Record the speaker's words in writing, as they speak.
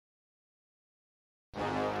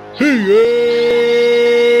Hey!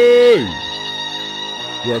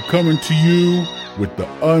 We're coming to you with the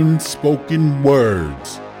unspoken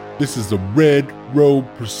words. This is the Red Road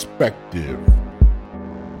Perspective.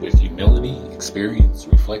 With humility, experience,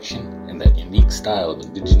 reflection, and that unique style of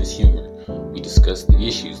indigenous humor, we discuss the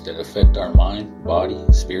issues that affect our mind, body,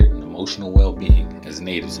 spirit, and emotional well-being as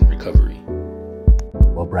natives in recovery.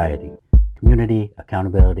 Sobriety, community,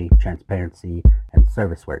 accountability, transparency, and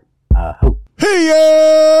service work. Hope. Hey!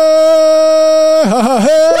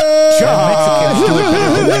 Mexicans do it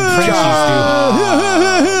better than Frenchies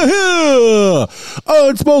do.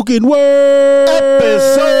 Unspoken word.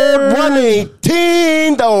 Episode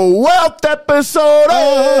 118, the wealth episode.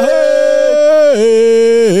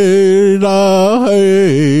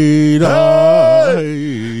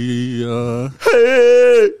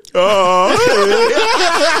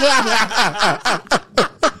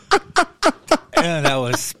 Yeah, that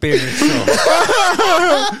was spiritual.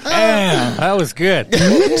 Damn, that was good.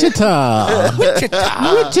 Wichita.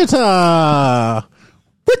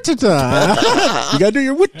 You gotta do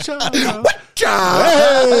your Wichita.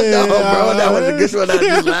 Hey, no, bro, that was a good one. I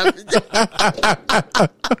just laughed.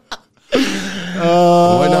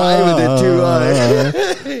 Went high with it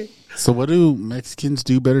too. So what do Mexicans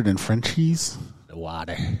do better than Frenchies? The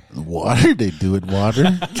water. Water? They do it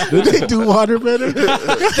water? Do they do water better?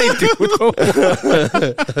 They do.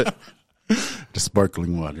 The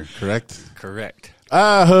sparkling water, correct? Correct.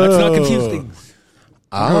 Let's Let's not confuse things.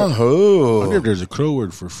 I wonder if there's a crow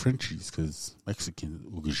word for Frenchies, because Mexican,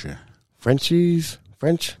 Frenchies,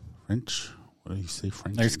 French. French? What do you say,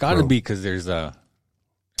 French? There's got to be because there's a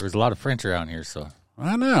lot of French around here. So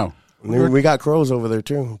I know. We got crows over there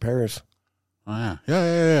too in Paris. Oh, yeah.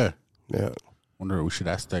 Yeah. Yeah. Wonder if we should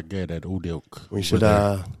ask that guy, that old elk. We should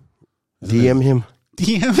DM him.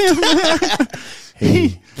 DM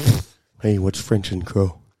him? Hey, what's French and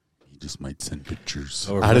crow? He just might send pictures.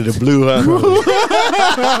 Out of the blue, huh?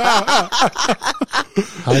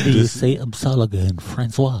 how do you say Absalaga in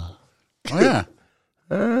Francois? Oh, yeah.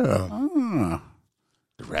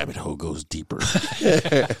 The rabbit hole goes deeper.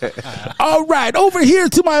 All right, over here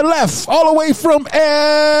to my left, all the way from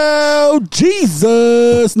El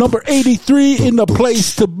Jesus, number 83 in the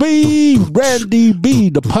place to be, Randy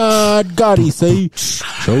B, the pod Gotti say,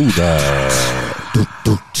 shoulder.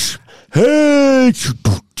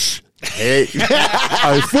 Hey,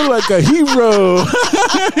 I feel like a hero.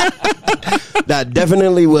 That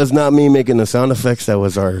definitely was not me making the sound effects. That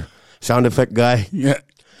was our sound effect guy. Yeah,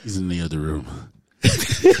 he's in the other room.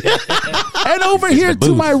 And over here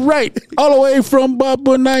to my right, all the way from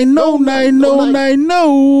Baba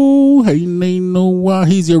 90909. Hey, Naino,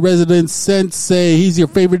 he's your resident sensei. He's your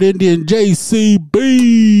favorite Indian,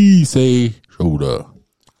 JCB. Say, shoulder.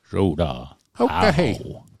 Okay.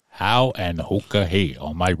 How and hoka hey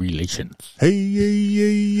are my relations. Hey.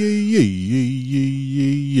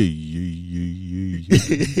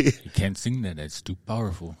 You can't sing that. It's too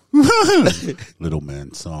powerful. Little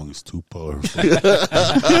man song is too powerful.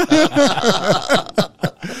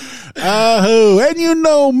 And you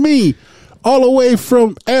know me, all the way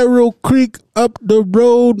from Arrow Creek up the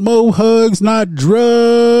road, mo hugs, not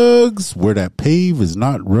drugs. Where that pave is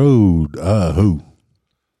not road.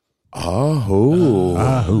 Hey,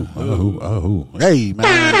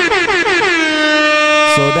 man.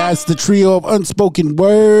 So that's the trio of unspoken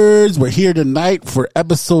words. We're here tonight for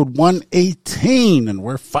episode 118, and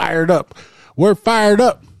we're fired up. Fired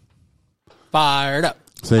up.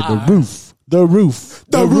 Say the roof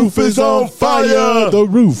is on fire. The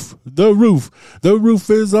roof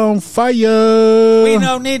is on fire. We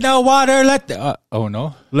don't need no water. Let the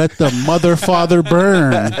Let the mother father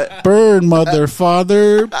burn. Burn, mother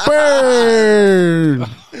father, burn.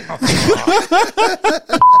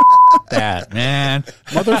 that man.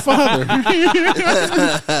 Mother father.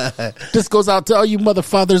 This goes out to all you mother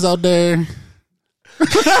fathers out there.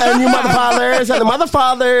 And you mother fathers and the mother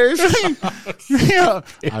fathers. Yeah.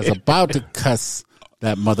 I was about to cuss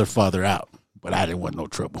that mother father out, but I didn't want no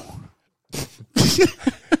trouble.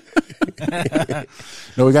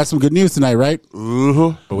 No, we got some good news tonight, right?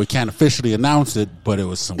 Mm-hmm. But we can't officially announce it, but it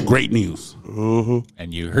was some great news. Mm-hmm.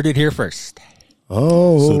 And you heard it here first.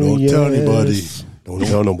 Oh, so don't tell anybody. Don't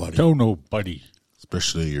tell nobody. Tell nobody.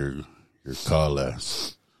 Especially your call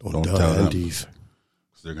ass. Don't tell aunties. Them.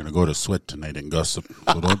 They're going to go to sweat tonight and gossip.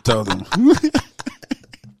 So don't tell them.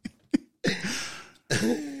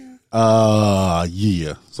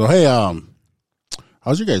 Yeah. So, hey,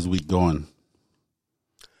 how's your guys' week going?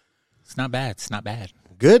 It's not bad. It's not bad.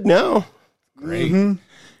 Good now. Great.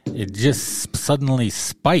 Mm-hmm. It just suddenly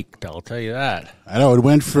spiked, I'll tell you that. I know. It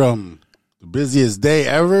went from The busiest day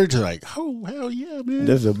ever to like, oh, hell yeah, man.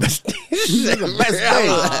 This is the best. This is the best day.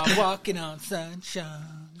 I'm walking on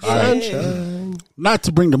sunshine. Sunshine. Not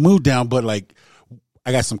to bring the mood down, but like,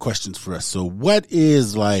 I got some questions for us. So what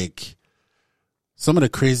is like some of the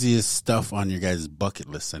craziest stuff on your guys' bucket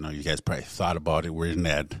list? I know you guys probably thought about it. We're in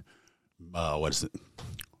that, what is it?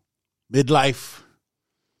 Midlife.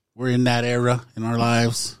 We're in that era in our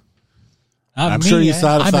lives. I'm sure you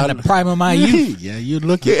thought I'm in the prime of my youth. Yeah, you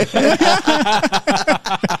look it.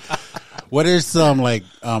 What are some like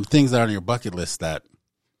things that are on your bucket list that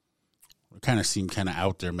kind of seem kind of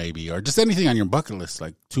out there, maybe, or just anything on your bucket list,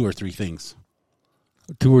 like 2 or 3 things?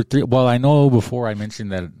 2 or 3. Well, I know before I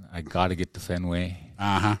mentioned that I got to get to Fenway.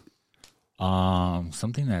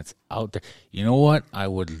 Something that's out there. You know what I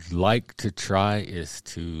would like to try is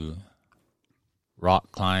to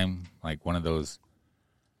rock climb like one of those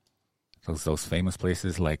famous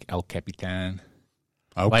places like El Capitan.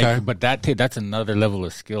 Okay. Like, but that's another level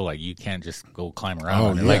of skill. Like you can't just go climb Oh,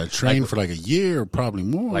 around. yeah. Like, Train for like a year or probably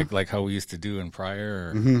more. like how we used to do in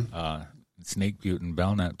Pryor, or, Snake Butte and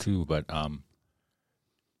Belknap too. But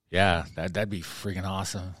yeah, that'd be freaking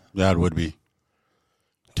awesome. That would be.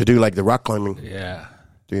 To do like the rock climbing. Yeah.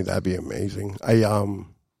 Dude, that'd be amazing.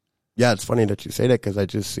 Yeah, it's funny that you say that because I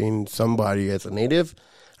just seen somebody as a native.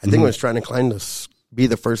 I think was trying to be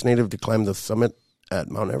the first native to climb the summit at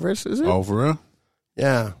Mount Everest. Is it? Oh, for real?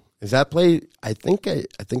 Yeah. Is that play? I think it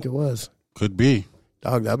was. Could be.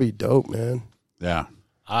 Dog, that'd be dope, man. Yeah.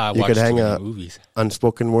 I You watched could hang too many a movies,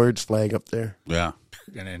 unspoken words flag up there. Yeah.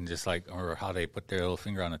 and then just like or how they put their little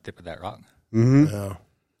finger on the tip of that rock. Yeah.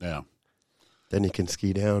 Yeah. Then you can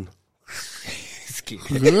ski down.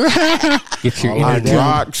 Get your inner On tube.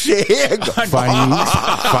 rocks. Yeah. Find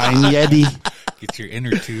Yeti. Get your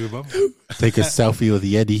inner tube up. Take a selfie with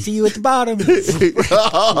Yeti. See you at the bottom.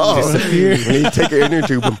 Disappear. You need to take your inner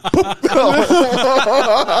tube and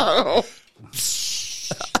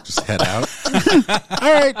Just head out.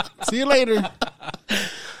 All right. See you later.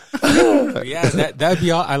 Yeah, that'd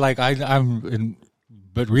be all.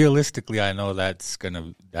 But realistically, I know that's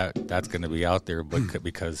gonna be out there, but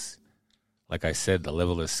because, like I said, the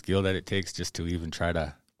level of skill that it takes just to even try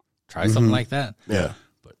something like that. Yeah.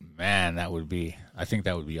 But man, I think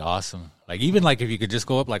that would be awesome. Like even like if you could just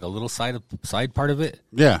go up like a little side part of it,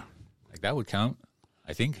 Yeah. like that would count.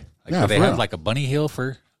 I think. Like Yeah, do they for have real. like a bunny hill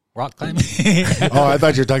for rock climbing. Oh, I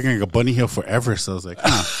thought you were talking like a bunny hill forever. So I was like,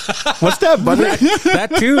 huh. What's that, Bunny?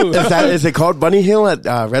 That too. Is it called Bunny Hill at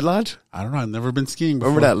Red Lodge? I don't know. I've never been skiing before.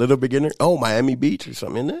 Remember that little beginner? Oh, Miami Beach or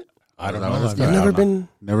something, isn't it? I don't know. I've never been?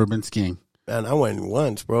 Never been skiing. Man, I went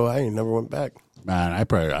once, bro. I ain't never went back. Man, I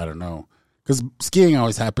don't know. Because skiing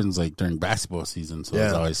always happens like during basketball season. So I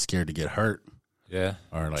was Yeah. always scared to get hurt. Yeah.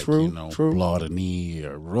 Or like, True, you know, true. blow out a knee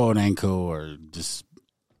or roll an ankle or just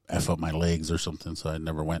F up my legs or something. So I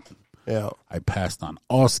never went. Yeah. I passed on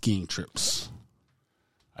all skiing trips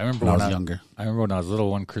I remember when I was younger. I remember when I was little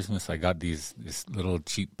one Christmas I got this little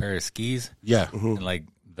cheap pair of skis. Yeah. And like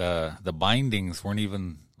the bindings weren't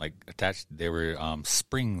even like attached. They were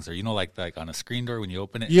springs, or like on a screen door when you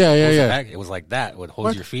open it. Yeah, it yeah, pulls it yeah. back. It was like that. It would hold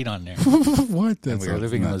What? your feet on there. What? And we were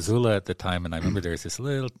living in Missoula at the time, and I remember there was this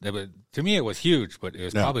little. To me, it was huge, but it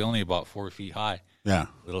was Yeah. probably only about 4 feet high. Yeah.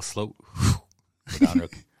 Little slope. Go down real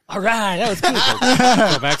quick. All right, that was cool.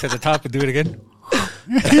 Go back to the top and do it again.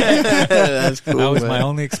 That's cool. That was man. my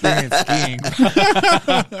only experience skiing.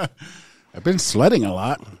 I've been sledding a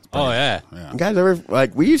lot. Oh yeah. You guys ever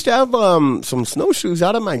we used to have some snowshoes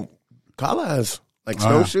out of my Kalas, like Oh,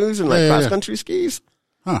 yeah. snowshoes and Yeah, yeah, cross yeah. country skis.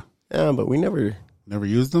 Huh. Yeah, but we never. Never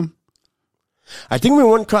used them? I think we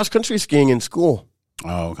went cross country skiing in school,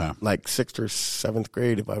 Oh, okay. like 6th or 7th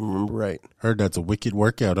grade, if I remember right. Heard that's a wicked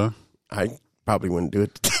workout, huh? I probably wouldn't do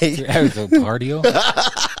it today. That was a cardio.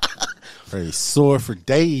 Very sore for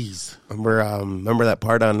days. Remember that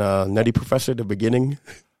part on Nutty Professor, the beginning?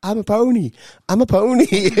 I'm a pony. I'm a pony.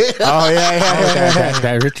 Oh, yeah.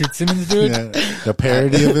 that Richard Simmons dude. Yeah. The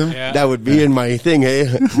parody of him. Yeah. That would be in my thing,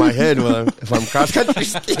 my head if I'm cross country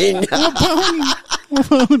skiing.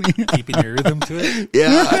 Keeping your rhythm to it.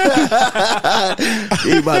 Yeah.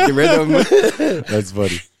 Keep about the rhythm. That's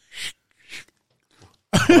funny.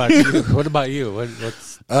 What about you?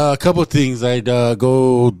 What's A couple of things. I'd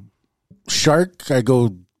go shark. I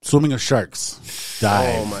go swimming with sharks.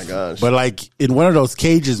 Dive. Oh, my gosh. But like in one of those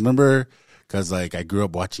cages, remember? Because like I grew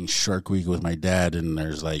up watching Shark Week with my dad, and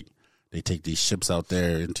there's like they take these ships out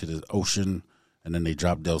there into the ocean, and then they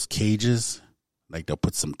drop those cages. Like they'll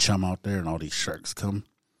put some chum out there, and all these sharks come,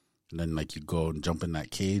 and then like you go and jump in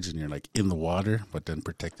that cage, and you're like in the water, but then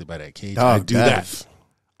protected by that cage. Oh, I do that.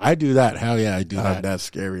 I do that. Hell yeah, I do that. That's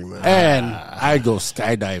scary, man. And I go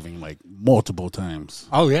skydiving like multiple times.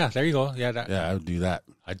 Oh yeah, there you go. Yeah, Yeah, I would do that.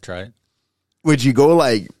 I'd try it. Would you go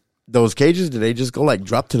like those cages? Did they just go like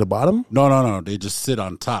drop to the bottom? No. They just sit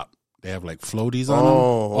on top. They have like floaties on them.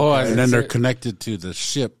 Oh, And then they're connected to the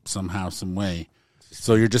ship somehow, some way.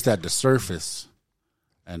 So you're just at the surface.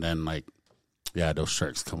 And then like, yeah, those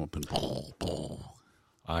sharks come up and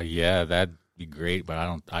yeah, that'd be great,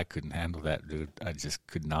 but I couldn't handle that, dude. I just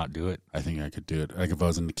could not do it. I think I could do it. Like if I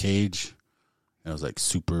was in the cage, and it was like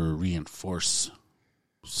super reinforced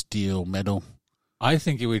steel, metal. I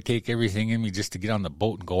think it would take everything in me just to get on the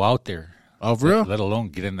boat and go out there. Oh, for real? Let alone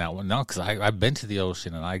get in that one. No, because I've been to the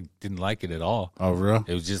ocean and I didn't like it at all. Oh, for real?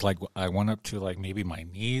 It was just like I went up to like maybe my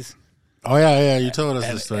knees. Oh, yeah. You told us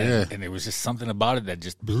this story, yeah. And there was just something about it that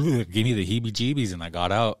just gave me the heebie-jeebies, and I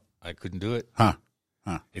got out. I couldn't do it. Huh.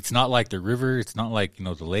 It's not like the river. It's not like,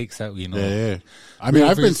 the lakes that, Yeah. I mean,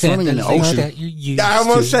 I've been swimming in the ocean. I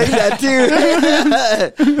almost say that too.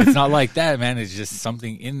 It's not like that, man. It's just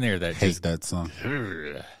something in there that Hate just... that song.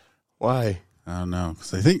 Why? I don't know.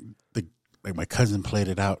 Because I think like my cousin played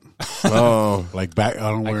it out. Oh, Like back, I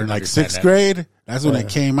don't know, we're in can like understand 6th that. grade. That's when it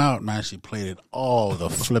came out. Man, she played it all the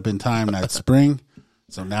flipping time that spring.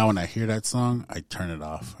 So now when I hear that song, I turn it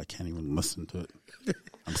off. I can't even listen to it.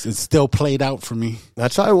 It's still played out for me.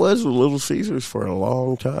 that's how I was with Little Caesars for a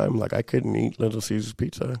long time. Like I couldn't eat Little Caesars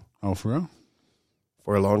pizza Oh, for real?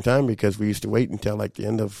 for a long time because we used to wait until like the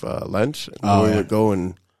end of lunch. And Oh, we yeah. would go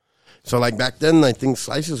and so like back then, I think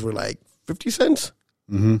slices were like 50 cents.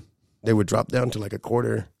 Mm-hmm. They would drop down to like a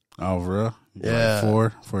quarter. Oh, for real? You got Yeah. like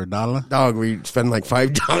 4 for $1? Dog, we spend like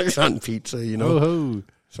 $5 on pizza, Oh,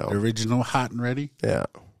 So original, hot and ready. yeah,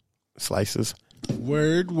 slices.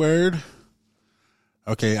 Word.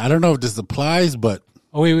 Okay, I don't know if this applies, but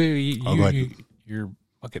Oh, wait. Oh, go ahead. Your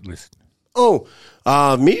bucket list. Oh,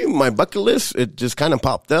 my bucket list, it just kind of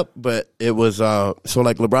popped up, but it was, so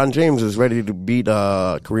like LeBron James is ready to beat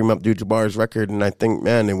Kareem Abdul-Jabbar's record, and I think,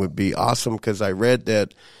 man, it would be awesome because I read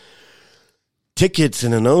that tickets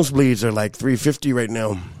in the nosebleeds are like $350 right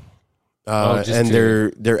now. And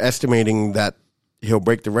they're estimating that he'll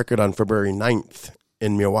break the record on February 9th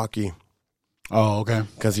in Milwaukee oh, okay.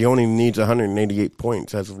 because he only needs 188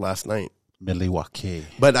 points as of last night. Milwaukee.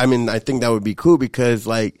 But I mean, I think that would be cool because,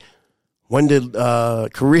 like, when did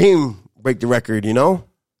Kareem break the record?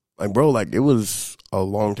 Like, bro, like it was a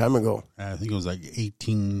long time ago. I think it was like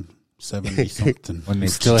 1870 something. When they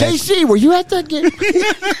still had... JC, were you at that game?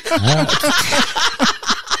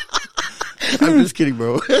 I'm just kidding,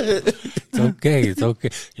 bro. It's okay.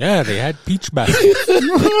 Yeah, they had peach baskets.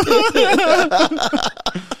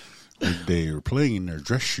 They were playing in their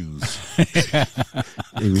dress shoes.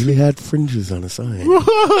 They really had fringes on the side.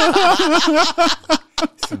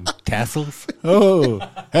 Some tassels. Oh,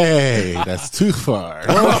 hey, that's too far.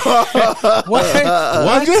 What?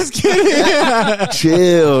 I'm just kidding.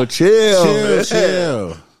 Chill.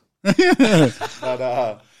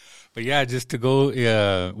 But yeah, just to go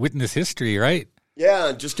witness history, right?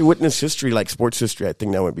 Yeah, just to witness history, like sports history. I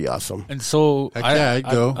think that would be awesome. And so Heck yeah, I'd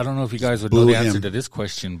go. I don't know if you guys would Boo know the answer him. to this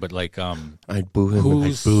question, but like, I'd boo him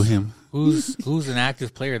who's Boo him. who's an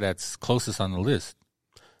active player that's closest on the list?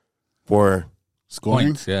 for Scoring?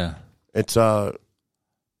 Points, yeah. it's LeBron.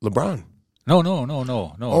 No.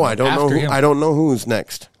 Oh, I don't know. After him. I don't know who's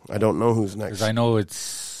next. I don't know who's next. Because I know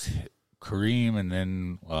it's Kareem and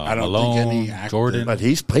then I don't Malone, think any active- Jordan. But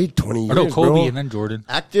he's played 20 years. Or no, Kobe bro. and then Jordan.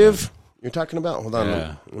 Active? You're talking about? Hold on.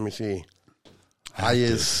 Yeah. Let me see.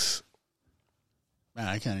 Highest. Man,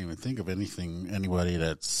 I can't even think of anybody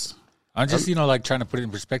that's. I'm just, like trying to put it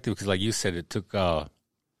in perspective because, like you said, it took when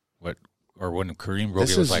Kareem broke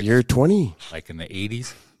This it was is like year 20. like in the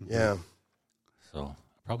 80s. Yeah. So I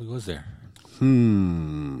probably was there.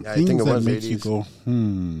 Yeah, I Things think it that was make you 80s. go,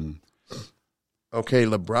 Okay,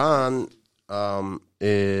 LeBron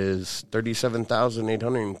is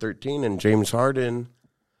 37,813, and James Harden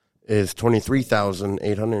is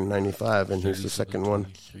 23,895, and he's the second one.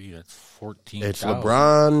 23, that's 14. It's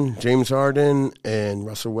LeBron, James Harden, and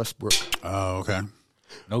Russell Westbrook. Oh, okay.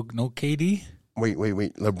 No KD? Wait.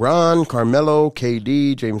 LeBron, Carmelo,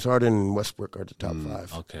 KD, James Harden, and Westbrook are the top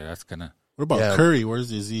five. Okay, that's gonna. What about Yeah. Curry?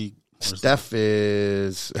 Is he? Steph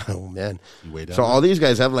is, oh man. He way down? So all these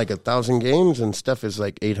guys have like 1,000 games, and Steph is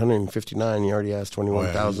like 859. He already has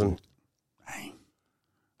 21,000. I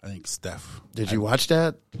think Steph. Did you watch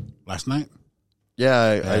that? Last night?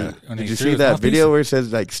 Yeah. When Did he you threw see his that mouthpiece? video where it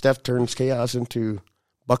says like Steph turns chaos into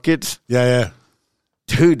buckets? Yeah.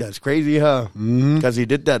 Dude, that's crazy, huh? Because he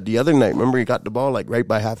did that the other night. Remember, he got the ball like right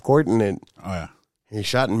by half court, and then Oh, yeah. he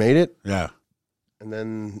shot and made it. Yeah. And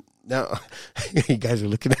then Now, you guys are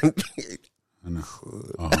looking at me. I know.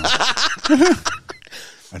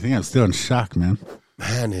 I think I'm still in shock, man.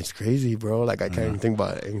 Man, it's crazy, bro. Like, I can't even think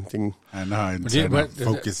about anything. I know. I'm But, trying to but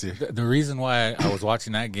focus here. the reason why I was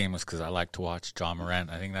watching that game was because I like to watch John Morant.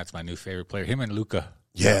 I think that's my new favorite player. Him and Luka.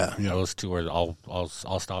 Yeah. Those two are I'll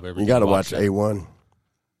stop everything. You got to to watch that. A1,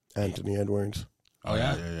 Anthony Edwards. Oh,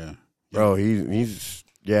 yeah? Yeah. Bro, he's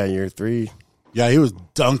year 3. Yeah, he was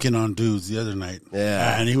dunking on dudes the other night.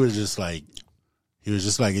 Yeah. And he just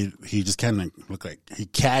kind of looked like he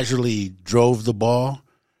casually drove the ball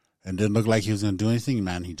and didn't look like he was going to do anything.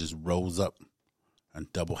 Man, he just rose up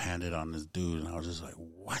and double-handed on this dude. And I was just like,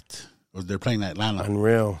 what? They're playing Atlanta.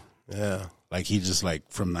 Unreal. Yeah. Like, he just, like,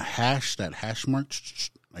 from the hash mark,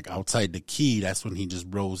 like, outside the key, that's when he just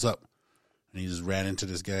rose up. And he just ran into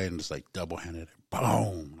this guy and just, like, double-handed it.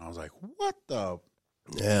 Boom. And I was like, what the?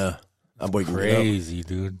 Yeah. I'm waking it up. Crazy,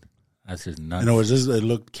 dude. That's just nuts. You know, it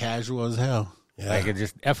looked casual as hell. Yeah. Like, it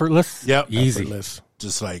just effortless. Yep. Easy. Effortless.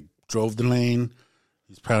 Just, like, drove the lane.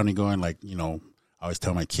 He's probably going, like, you know, I always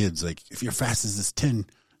tell my kids, like, if your fastest is 10,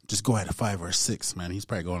 just go at a 5 or a 6, man. He's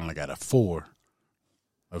probably going, like, at a 4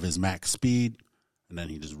 of his max speed. And then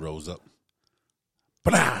he just rose up.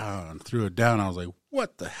 And threw it down. I was like,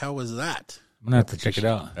 what the hell was that? I'm going to have to check it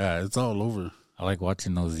out. Yeah, it's all over. I like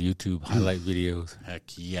watching those YouTube highlight videos. Heck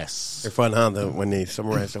yes. They're fun, huh? When they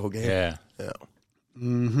summarize the whole game. Yeah. Yeah.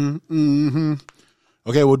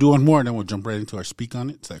 Okay, we'll do one more, and then we'll jump right into our speak on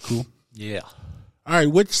it. Is that cool? Yeah. All right,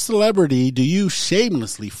 which celebrity do you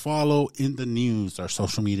shamelessly follow in the news or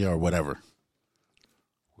social media or whatever?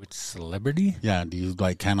 Which celebrity? Yeah, do you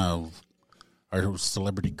like kind of our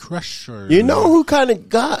celebrity crush or You know who kind of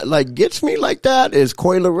gets me like that is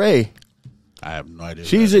Coi Leray. I have no idea.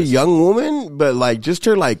 She's a young woman, but like just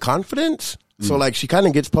her like confidence. So like she kind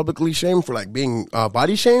of gets publicly shamed for like being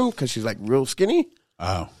body shamed because she's like real skinny.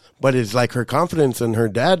 Oh, But it's like her confidence, and her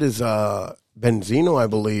dad is Benzino, I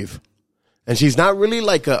believe, and she's not really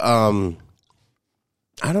like a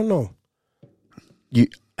I don't know.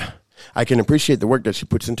 I can appreciate the work that she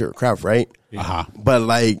puts into her craft, right? But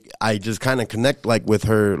like I just kind of connect like with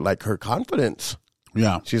her, like her confidence.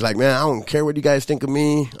 yeah. She's like, man, I don't care what you guys think of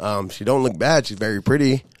me. She don't look bad. She's very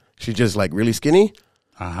pretty. She's just like really skinny.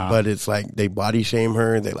 But it's like they body shame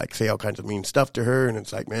her. They like say all kinds of mean stuff to her, and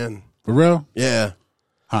it's like, man, For real? yeah.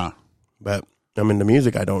 Huh? But I mean, the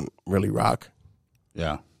music I don't really rock.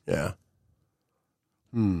 Yeah. Yeah,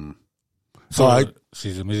 So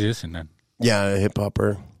she's a musician then. yeah, a hip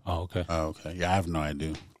hopper. Oh, okay. Oh, okay. Yeah, I have no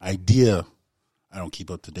idea. I don't keep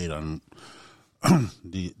up to date on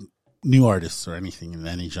the new artists or anything in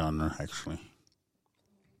any genre, actually.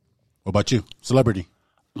 What about you? Celebrity?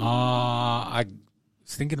 I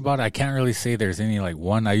was thinking about it. I can't really say there's any like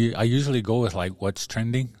one. I usually go with like what's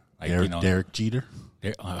trending. Like Derek Jeter?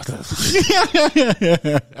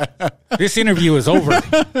 This interview is over.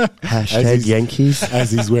 Hashtag Yankees. As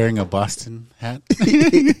he's wearing a Boston hat.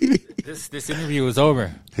 This interview is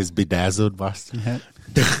over. His bedazzled Boston hat.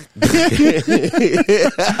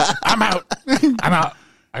 I'm out.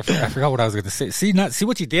 I forgot what I was going to say. See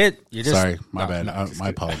what you did. You just Sorry, my bad. no, My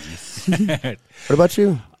apologies. What about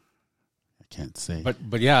you? I can't say.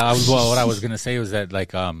 But yeah, what I was going to say was that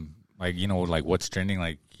like you know like what's trending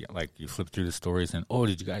like you flip through the stories and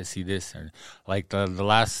did you guys see this, or like the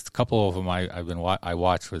last couple of them I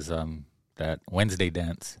watched was that Wednesday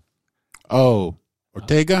dance. Oh,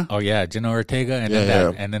 Ortega? Oh yeah, Jenna Ortega, and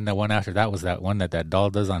and then the one after that was that one that doll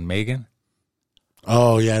does on Megan.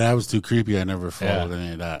 Oh, yeah, that was too creepy. I never followed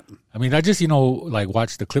any of that. I mean, I just like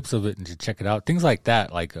watch the clips of it and just check it out. Things like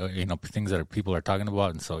that, like things that people are talking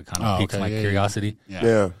about, and so it kind of piques my curiosity. Yeah.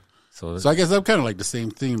 Yeah. So I guess I'm kind of like the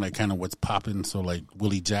same thing, like kind of what's popping. So like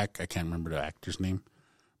Willie Jack, I can't remember the actor's name,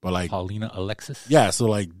 but like Paulina Alexis. yeah. So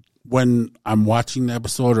like when I'm watching the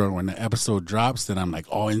episode or when the episode drops, then I'm like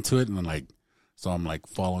all into it, and then like so I'm like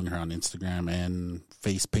following her on Instagram and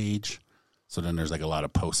Face page. So then there's like a lot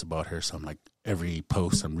of posts about her. So I'm like every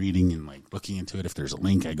post I'm reading and like looking into it. If there's a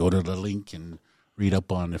link, I go to the link and read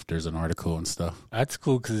up on if there's an article and stuff. That's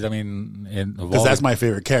cool because I mean, Because that's my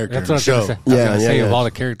favorite character in the That's what I show. was gonna say. Yeah. Of all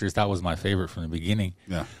the characters, that was my favorite from the beginning.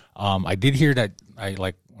 Yeah. I did hear that I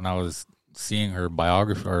like when I was seeing her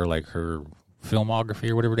biography or like her filmography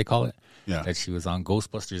or whatever they call it. Yeah. That she was on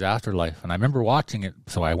Ghostbusters Afterlife, and I remember watching it,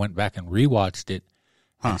 so I went back and rewatched it,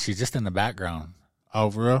 and she's just in the background. Oh,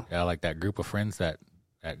 for real? Yeah, like that group of friends that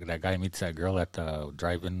guy meets that girl at the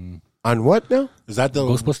drive-in On what now? Is that the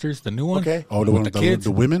Ghostbusters, the new one. Okay. Oh, the one with the kids.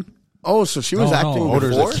 the women? Oh, so she was No, acting no.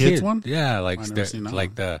 there's a before? kid. Kids one? Yeah, I never seen that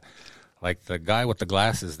like the guy with the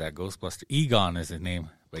glasses, that Ghostbuster. Egon is his name,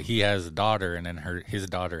 but he has a daughter, and then his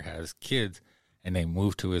daughter has kids, and they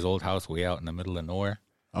moved to his old house way out in the middle of nowhere.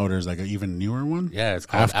 Oh, there's like an even newer one? Yeah, it's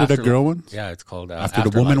called After the girl one? Yeah, it's called After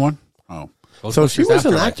the woman one? Oh. So she Ghostbusters was an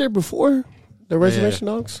Afterlife. actor before the Reservation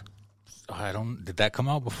Dogs? I don't. Did that come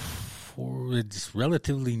out before? It's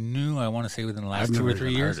relatively new. I want to say within the last I've 2 or never 3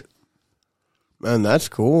 even years. heard it. Man, that's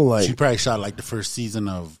cool. Like, She probably shot like the first season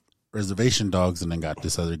of Reservation Dogs and then got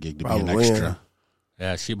this other gig to be an Probably, extra.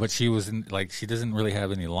 Yeah, she was in, like, she doesn't really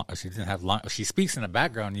have any. She didn't have. She speaks in the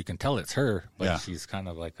background. You can tell it's her, but Yeah. she's kind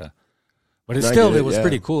of like a. But it's I still, get it, it was yeah.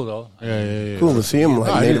 pretty cool though. Yeah. cool to see him, like,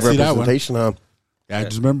 No, I native didn't see that one. representation of. Yeah, I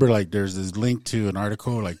just remember like there's this link to an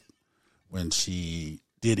article like when she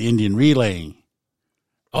did Indian Relay.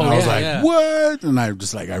 Oh, And I was like, yeah. what? And I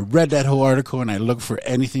just like, I read that whole article and I looked for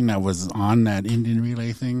anything that was on that Indian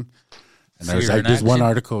Relay thing. And See there's her like in this one action?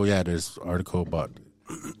 article. Yeah, there's an article about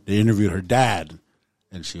they interviewed her dad.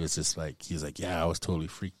 And she was just like, he's like, yeah, I was totally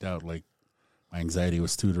freaked out. Like my anxiety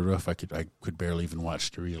was through the roof. I could barely even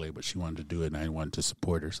watch the relay, but she wanted to do it and I wanted to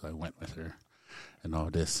support her. So I went with her and all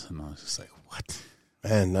this. And I was just like, what?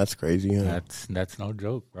 Man, that's crazy. Huh? That's no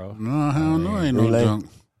joke, bro. No, hell no, ain't no Relay? junk.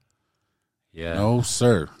 Yeah. No,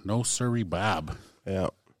 sir. No, sirree, Bob. Yeah.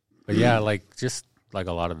 But yeah, like just like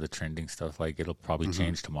a lot of the trending stuff, like it'll probably Mm-hmm.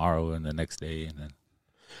 change tomorrow and the next day, and then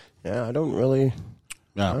Yeah, I don't really. I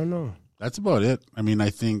Yeah, don't know. that's about it. I mean, I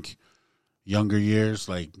think younger years,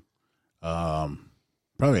 like probably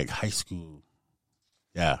like high school.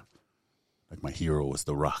 Yeah, like my hero was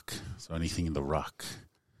The Rock. So anything in The Rock,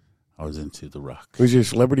 I was into The Rock. Who's your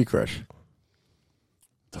celebrity crush?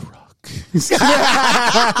 The Rock.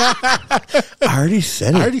 I already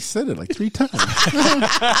said I it. already said it like 3 times.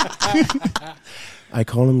 I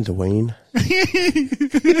call him Dwayne.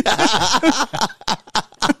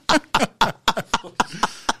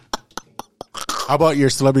 How about your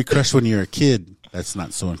celebrity crush when you were a kid? That's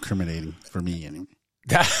not so incriminating for me anyway.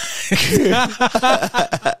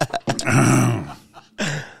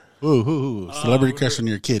 Ooh. Celebrity crush when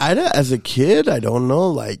you're a kid. As a kid, I don't know.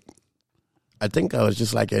 Like, I think I was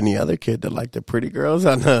just like any other kid that liked the pretty girls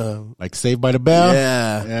on the. Like Saved by the Bell?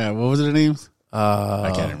 Yeah. Yeah, what was their names?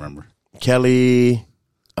 I can't remember. Kelly.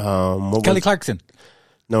 Kelly Clarkson.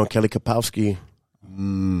 No, Kelly Kapowski.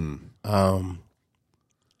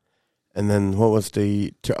 And then what was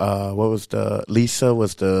the Lisa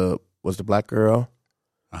was the black girl,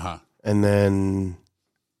 Uh-huh. and then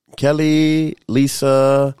Kelly,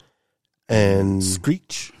 Lisa, and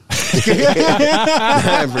Screech.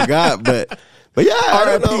 I forgot, but yeah,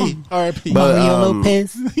 I don't know. R.I.P. But, Mario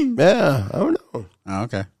Lopez. Yeah, I don't know. Oh,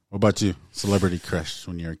 okay. What about you? Celebrity crush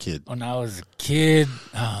when you were a kid? When I was a kid,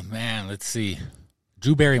 oh man, let's see,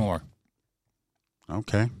 Drew Barrymore.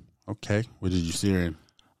 Okay. What did you see her in?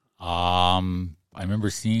 I remember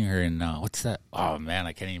seeing her in what's that? Oh man,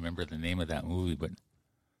 I can't even remember the name of that movie, but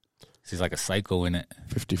she's like a psycho in it.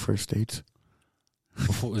 51st Dates.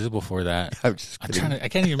 Was it before that? I'm just I'm kidding. trying to. I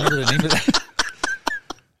can't even remember the name of that.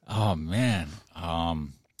 Oh man.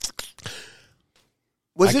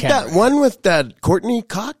 Was I it can't that one with that Courtney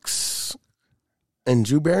Cox and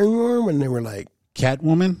Drew Barrymore when they were like?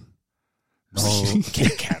 Catwoman? No,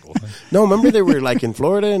 Catwoman. No, remember they were like in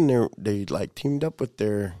Florida and they like teamed up with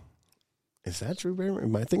their. Is that Drew Barrymore?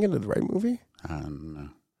 Am I thinking of the right movie? I don't know.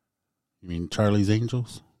 You mean Charlie's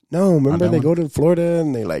Angels? No, remember that they one? go to Florida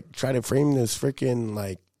and they like try to frame this freaking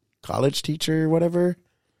like college teacher or whatever.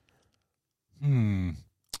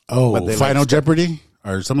 Oh, But they, like, Final Jeopardy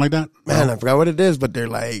or something like that? Man, I forgot what it is, but they're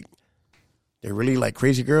really like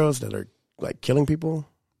crazy girls that are like killing people.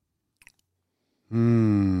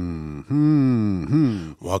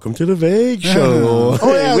 Welcome to the Vague Show.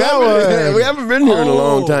 Oh, yeah, that one. We haven't been here in a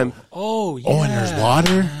long time. Oh yeah. Oh, and there's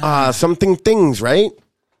water? Something things, right?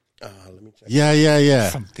 Let me check. Yeah.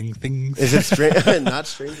 Something things. Is it not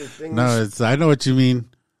Stranger Things? No, I know what you mean.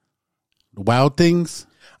 Wild Things?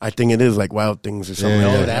 I think it is like Wild Things or something. Yeah,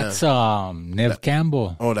 like No, that. that's Nev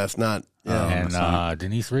Campbell Oh, that's not. Yeah. and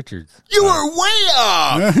Denise Richards. You were way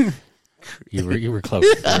off. You were close.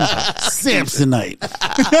 Samsonite.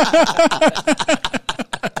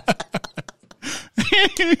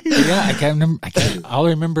 Yeah, I can't remember. All I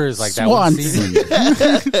remember is like that one scene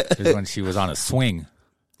is when she was on a swing.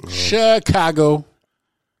 Chicago.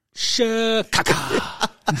 Chicago.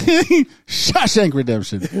 Shawshank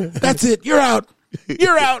Redemption. That's it. You're out.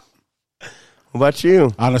 What about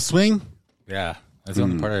you? On a swing? Yeah, that's the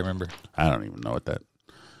only part I remember. I don't even know what that.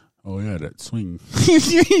 Oh, yeah, that swing.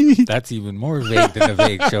 That's even more vague than a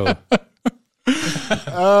vague show.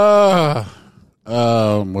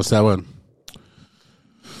 What's that one?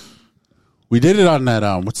 We did it on that.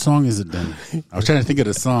 What song is it then? I was trying to think of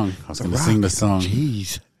the song. I was going to sing the song.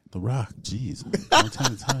 Jeez. The Rock. Jeez. I'm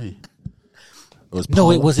trying to tell you. It was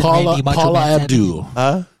No, it wasn't Paula, Randy Macho Paula Man Abdul.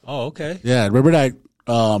 Oh, okay. Yeah, remember that?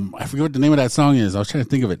 I forget what the name of that song is. I was trying to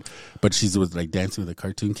think of it, but she was like dancing with a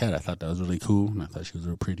cartoon cat. I thought that was really cool, and I thought she was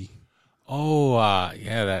real pretty. Oh,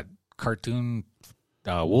 yeah, that cartoon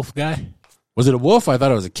wolf guy. Was it a wolf? I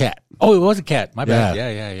thought it was a cat. Oh, it was a cat. My bad.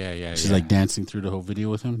 Yeah. Yeah. She's like dancing through the whole video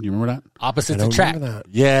with him. Do you remember that? Opposites attract. Remember that.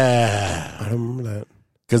 Yeah. I don't remember that.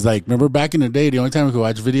 Because, like, remember back in the day, the only time we could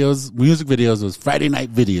watch videos, music videos, was Friday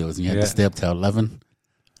night videos, and you had to stay up till 11.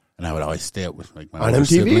 And I would always stay up with, like, my On older MTV?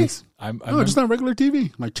 siblings. I No, just on regular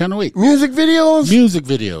TV, like Channel 8. Music videos? Music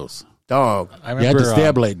videos. Dog. I You had remember to stay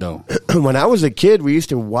up late, though. When I was a kid, we used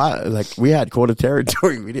to watch, like, we had Quota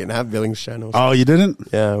Territory. We didn't have Billings channels. Oh, you didn't?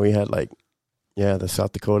 Yeah, we had, like, the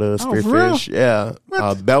South Dakota for real? Spearfish. Yeah.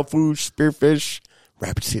 Belfouche, Spearfish,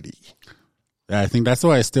 Rapid City. Yeah, I think that's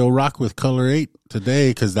why I still rock with Color 8 today,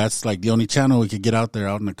 because that's, like, the only channel we could get out there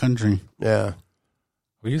out in the country. Yeah.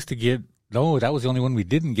 we used to get. No, that was the only one we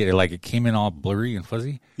didn't get. Like it came in all blurry and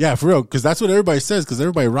fuzzy. Yeah, for real, because that's what everybody says, because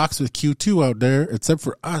everybody rocks with Q2 out there, except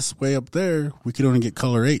for us way up there, we could only get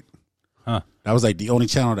Color 8. Huh. That was like the only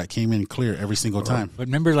channel that came in clear every single time. But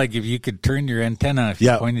remember, like if you could turn your antenna, if you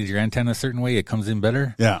Yeah. pointed your antenna a certain way, it comes in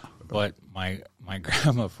better. Yeah. But my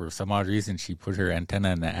grandma, for some odd reason, she put her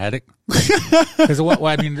antenna in the attic. Because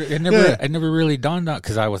I mean, it never really dawned on.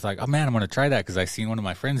 Because I was like, oh man, I'm going to try that. Because I seen one of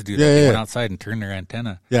my friends do that. They went outside and turned their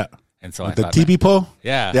antenna. Yeah. And so With I the thought, TV pole?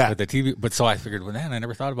 yeah, with the TV. But so I figured, well, man, I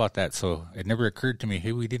never thought about that. So it never occurred to me,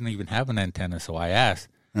 hey, we didn't even have an antenna. So I asked.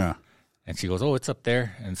 Yeah. And she goes, oh, it's up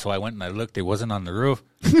there. And so I went and I looked. It wasn't on the roof.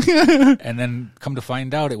 And then come to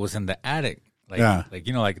find out, it was in the attic. Like, like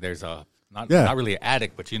you know, like there's a not really an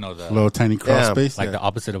attic, but you know the Little tiny crawl space. like the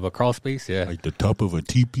opposite of a crawl space. Yeah. Like the top of a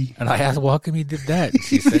teepee. And I asked, well, how come he did that? And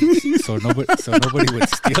she said, so nobody would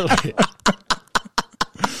steal it.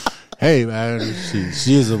 Hey, man,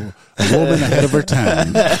 she is a woman ahead of her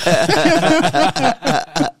time.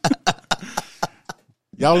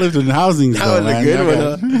 Y'all lived in housings, though, That was a man. good Y'all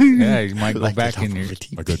one, got- Yeah, you might go back in your.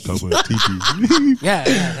 Like a top of a teepee. Yeah,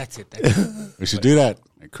 that's it. We should do that.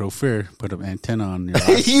 Like Crow Fair, put an antenna on your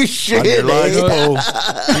You should. on your large eh? pole.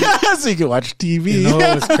 So you can watch TV. You know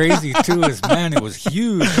what was crazy too is, man, it was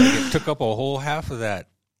huge. Like, it took up a whole half of that.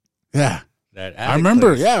 Yeah. That I remember,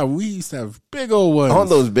 place. yeah, we used to have big old ones. All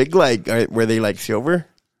those big, like, were they like silver?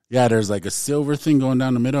 Yeah, there's like a silver thing going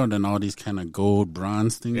down the middle, and then all these kind of gold,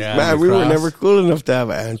 bronze things. Yeah. going Man, we were across. never cool enough to have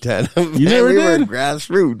an antenna. You never we did? were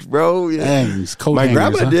grassroots, bro. Yeah. Dang, these coat My hangers,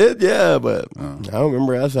 grandma huh? did, yeah, but I don't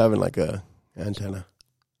remember us having like a antenna.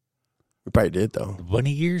 We probably did though.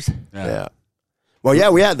 Bunny ears. Yeah. Well, yeah,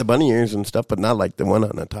 we had the bunny ears and stuff, but not like the one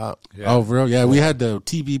on the top. Yeah. Oh, for real? Yeah, we had the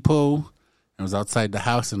TV pole. It was outside the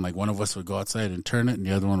house, and like one of us would go outside and turn it, and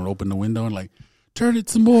the other one would open the window and like turn it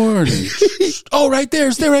some more. And, oh, right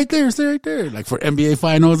there, stay right there, stay right there. Like for NBA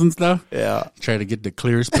finals and stuff. Yeah. Try to get the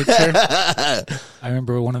clearest picture. I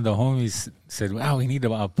remember one of the homies said, "Wow, we need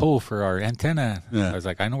a pole for our antenna." Yeah. I was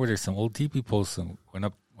like, "I know where there's some old TP posts." And went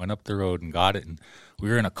up the road and got it, and we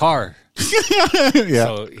were in a car. Yeah.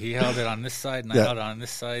 So he held it on this side, and I held it on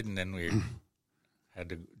this side, and then we had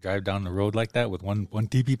to drive down the road like that with one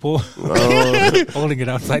TP pole, holding it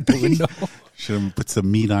outside the window. Should have put some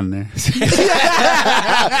meat on there.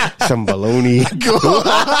 Some bologna.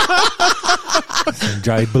 Some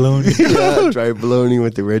dried bologna. Yeah, dry bologna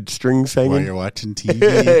with the red strings While hanging. you're watching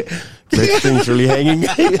TV. Red strings really hanging.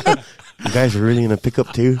 You guys are really in a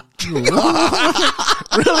pickup too?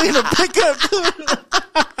 Really in a pickup.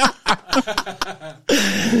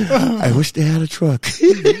 I wish they had a truck.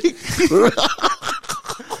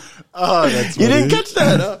 Oh, that's You funny. didn't catch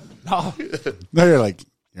that, huh? No, No, you're like,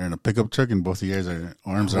 you're in a pickup truck and both of you guys are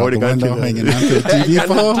arms are out the Holding onto window, the- hanging onto the TV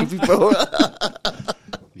pole. TV pole.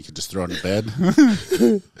 You could just throw it in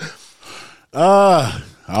bed.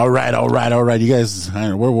 All right. You guys,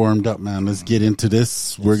 we're warmed up, man. Let's get into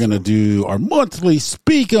this. We're going to do our monthly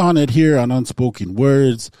speak on it here on Unspoken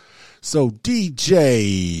Words. So,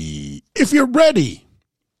 DJ, if you're ready,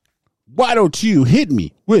 why don't you hit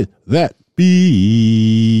me with that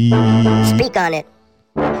beat? Speak on it.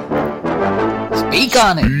 Speak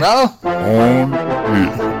on it, bro.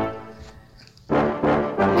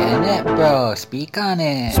 In it, bro. Speak on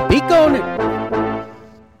it. Speak on it.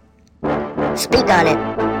 Speak on it.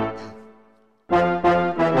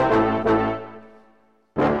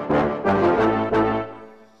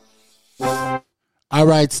 All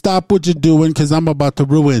right, stop what you're doing because I'm about to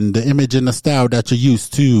ruin the image and the style that you're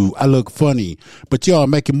used to. I look funny, but y'all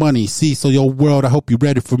making money. See, so your world, I hope you're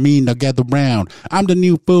ready for me. Now gather round. I'm the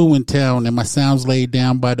new fool in town and my sound's laid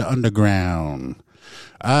down by the underground.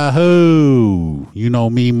 Ahoo. You know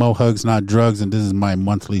me, Mo Hugs Not Drugs, and this is my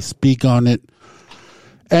monthly speak on it.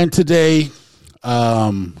 And today,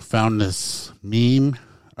 found this meme.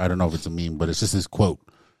 I don't know if it's a meme, but it's just this quote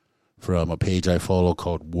from a page I follow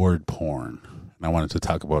called Word Porn. And I wanted to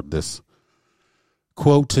talk about this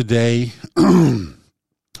quote today. And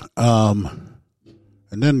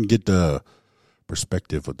then get the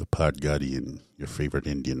perspective of the Pod Guardian, your favorite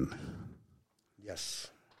Indian. Yes.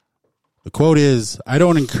 The quote is, I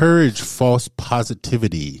don't encourage false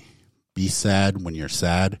positivity. Be sad when you're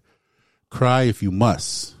sad. Cry if you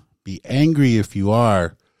must. Be angry if you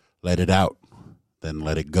are. Let it out. Then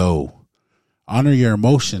let it go. Honor your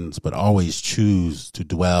emotions, but always choose to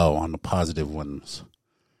dwell on the positive ones.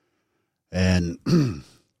 And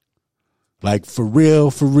like for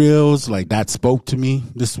reals, like that spoke to me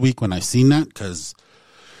this week when I seen that, because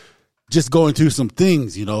just going through some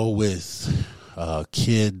things, you know, with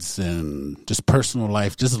kids and just personal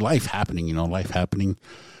life, just life happening, you know, life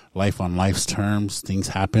on life's terms, things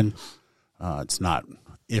happen. It's not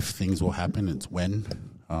if things will happen, it's when.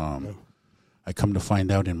 I come to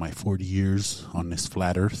find out in my 40 years on this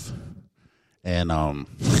flat earth, and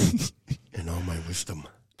in all my wisdom,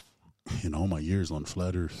 in all my years on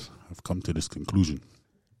flat earth, I've come to this conclusion.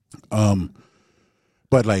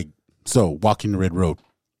 But like, so walking the red road,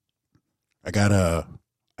 I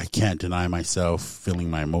can't deny myself feeling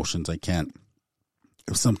my emotions. I can't.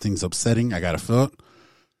 If something's upsetting, I gotta feel it.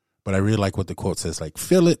 But I really like what the quote says, like,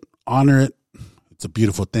 feel it, honor it. It's a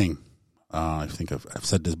beautiful thing. I think I've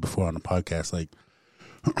said this before on the podcast, like,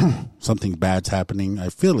 something bad's happening, I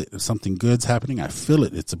feel it. If something good's happening, I feel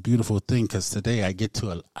it. It's a beautiful thing, because today I get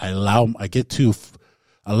to allow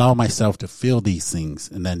myself to feel these things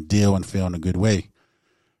and then deal and feel in a good way.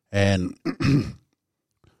 And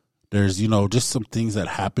there's, you know, just some things that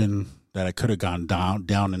happen that I could have gone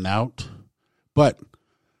down and out, but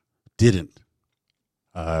didn't.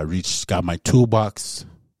 Got my toolbox,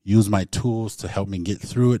 used my tools to help me get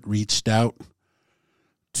through it, reached out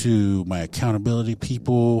to my accountability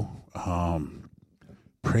people,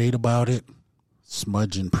 prayed about it,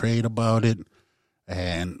 smudged and prayed about it,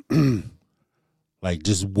 and like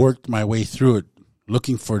just worked my way through it,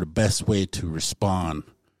 looking for the best way to respond.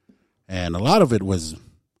 And a lot of it was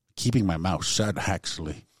keeping my mouth shut,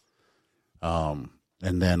 actually. And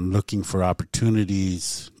then looking for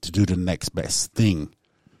opportunities to do the next best thing.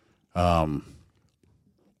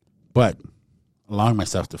 But allowing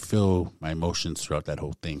myself to feel my emotions throughout that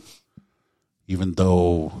whole thing, even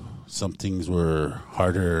though some things were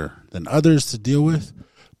harder than others to deal with,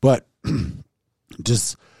 but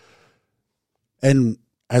and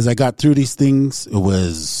as I got through these things, it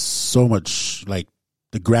was so much, like,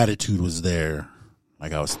 the gratitude was there.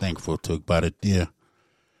 Like, I was thankful to Baratia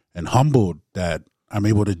and humbled that I'm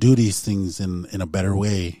able to do these things in a better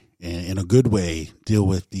way, in a good way, deal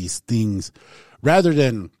with these things, rather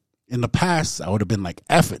than in the past, I would have been like,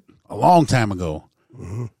 F it, a long time ago.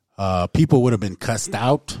 Mm-hmm. People would have been cussed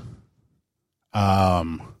out.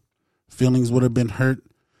 Feelings would have been hurt.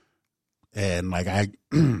 And like I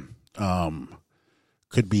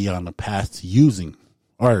could be on the path to using.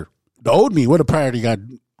 Or the old me would have probably got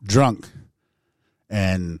drunk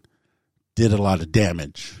and did a lot of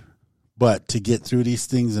damage. But to get through these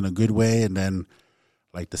things in a good way, and then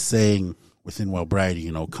like the saying within Wellbriety,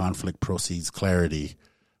 you know, conflict precedes clarity.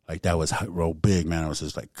 Like, that was real big, man. I was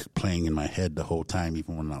just like playing in my head the whole time,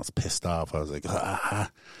 even when I was pissed off. I was like,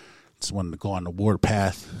 just wanted to go on the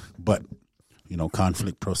warpath. But, you know,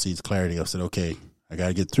 conflict precedes clarity. I said, okay, I got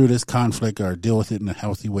to get through this conflict or deal with it in a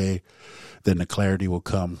healthy way. Then the clarity will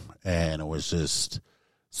come. And it was just,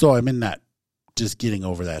 so I'm in that, just getting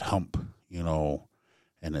over that hump, you know.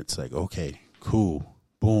 And it's like, okay, cool,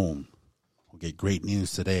 boom. We'll get great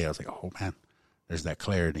news today. I was like, oh, man, there's that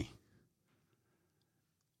clarity.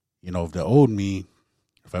 You know, if the old me,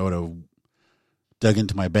 if I would have dug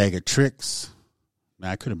into my bag of tricks,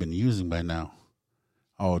 man, I could have been using by now.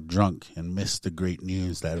 All drunk and missed the great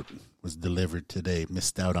news that was delivered today.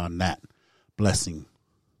 Missed out on that blessing.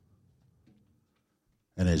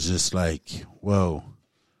 And it's just like, whoa,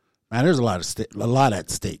 man, there's a lot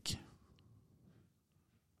at stake.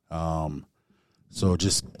 So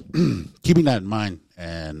just keeping that in mind,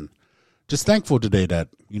 and just thankful today that,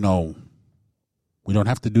 you know, we don't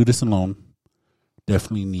have to do this alone.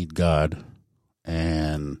 Definitely need God,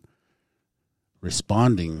 and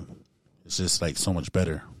responding is just like so much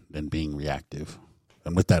better than being reactive.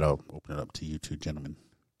 And with that, I'll open it up to you two gentlemen.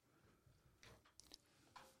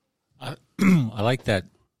 I like that,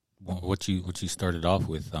 what you started off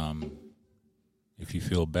with. If you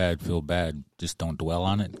feel bad, just don't dwell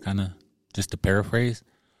on it, kind of, just to paraphrase.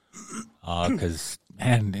 Because,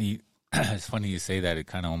 man, it's funny you say that. It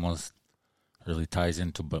kind of almost really ties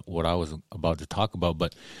into what I was about to talk about.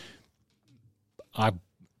 But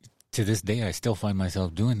to this day, I still find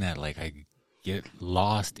myself doing that. Like, I get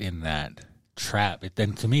lost in that trap.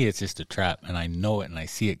 Then to me, it's just a trap, and I know it, and I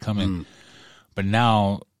see it coming. But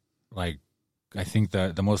now, like, I think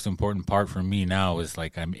the most important part for me now is,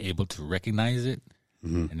 like, I'm able to recognize it,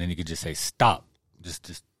 and then you could just say, stop.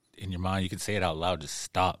 Just in your mind, you can say it out loud, just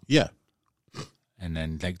stop. Yeah. And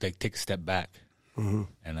then, like take a step back. And,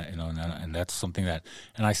 and that's something that,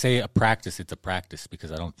 and I say it's a practice,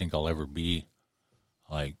 because I don't think I'll ever be,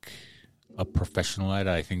 like, a professional at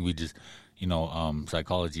it. I think we just,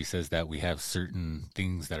 psychology says that we have certain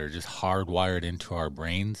things that are just hardwired into our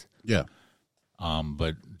brains. Yeah.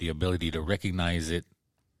 But the ability to recognize it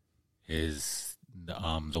is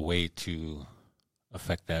the way to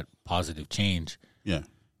affect that positive change. Yeah.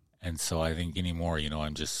 And so I think anymore,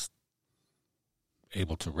 I'm just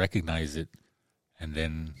able to recognize it. And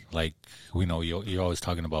then, like, we know you're always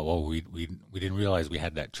talking about, we didn't realize we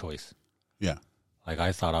had that choice. Yeah. Like,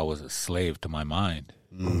 I thought I was a slave to my mind.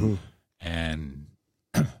 And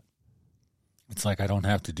it's like, I don't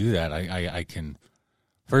have to do that. I can,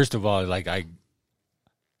 first of all, like,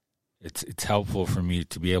 it's helpful for me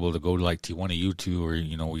to be able to go to one of you two, or,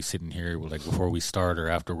 we sit in here, like, before we start or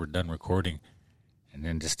after we're done recording, and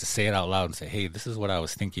then just to say it out loud and say, hey, this is what I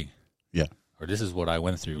was thinking. Yeah. Or this is what I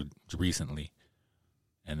went through recently.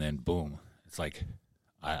 And then, boom, it's like,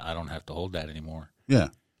 I don't have to hold that anymore. Yeah.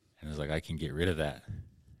 And it's like, I can get rid of that.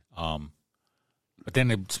 But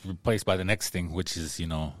then it's replaced by the next thing, which is,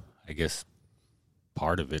 I guess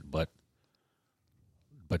part of it. But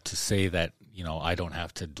to say that, I don't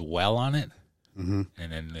have to dwell on it. And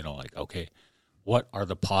then, like, okay, what are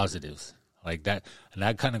the positives? Like that. And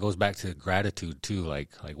that kind of goes back to gratitude too. Like,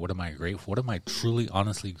 what am I grateful? What am I truly,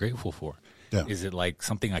 honestly grateful for? Yeah. Is it like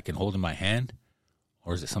something I can hold in my hand?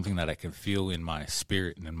 Or is it something that I can feel in my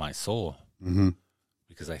spirit and in my soul?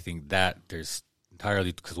 Because I think that there's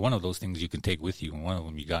entirely, because one of those things you can take with you, and one of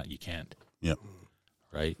them you can't. Yeah.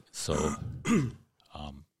 Right? So,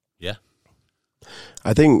 yeah.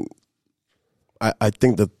 I think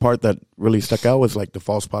the part that really stuck out was, like, the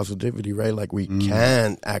false positivity, right? Like, we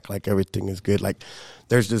can't act like everything is good. Like,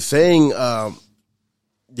 there's this saying, I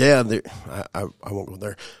won't go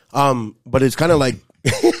there. But it's kind of like,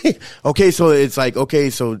 okay, so it's like,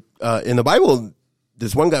 in the Bible,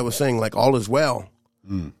 this one guy was saying, like, all is well.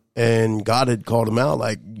 And God had called him out,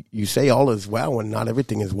 like, you say all is well when not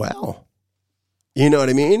everything is well. You know what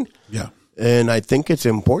I mean? Yeah. And I think it's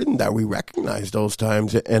important that we recognize those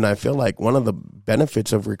times. And I feel like one of the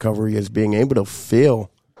benefits of recovery is being able to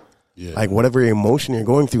feel, like, whatever emotion you're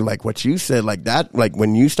going through, like what you said, like that, like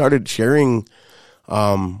when you started sharing,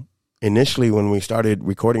 initially when we started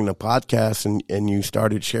recording the podcast and you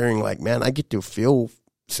started sharing, like, man, I get to feel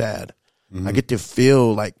sad. I get to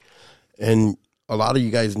feel like, and a lot of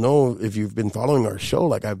you guys know, if you've been following our show,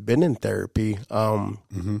 like, I've been in therapy,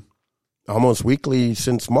 almost weekly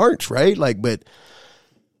since March, right? Like, but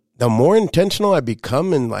the more intentional I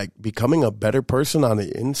become in, like, becoming a better person on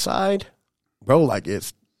the inside, bro, like,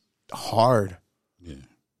 it's hard. Yeah.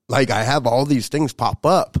 Like, I have all these things pop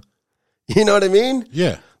up. You know what I mean?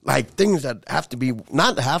 Yeah. Like, things that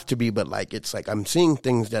not have to be, but, like, it's like I'm seeing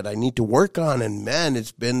things that I need to work on. And, man,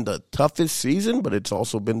 it's been the toughest season, but it's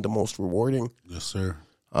also been the most rewarding. Yes, sir.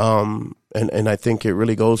 And I think it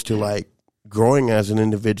really goes to, like, growing as an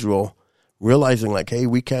individual, realizing, like, hey,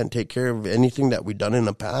 we can't take care of anything that we've done in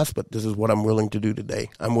the past, but this is what I'm willing to do today.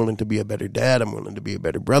 I'm willing to be a better dad. I'm willing to be a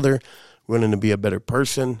better brother, willing to be a better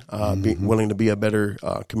person, willing to be a better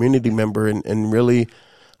community member, and really,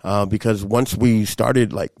 because once we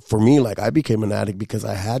started, like, for me, like, I became an addict because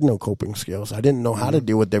I had no coping skills. I didn't know how to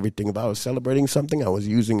deal with everything. If I was celebrating something, I was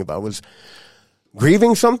using. If I was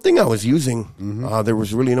grieving something, I was using. There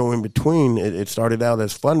was really no in between. It started out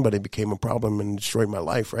as fun, but it became a problem and destroyed my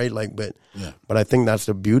life, right? Like, but I think that's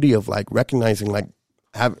the beauty of, like, recognizing, like,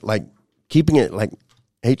 keeping it, like,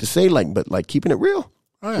 I hate to say, like, but, like, keeping it real,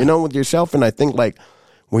 with yourself. And I think, like,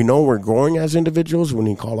 we know we're growing as individuals when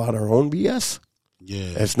we call out our own BS.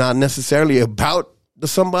 Yeah. It's not necessarily about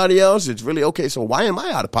somebody else. It's really, okay, so why am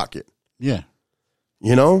I out of pocket? Yeah.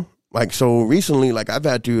 Like, so recently, like, I've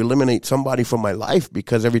had to eliminate somebody from my life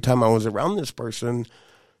because every time I was around this person,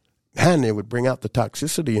 man, it would bring out the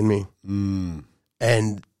toxicity in me.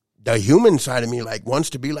 And the human side of me, like,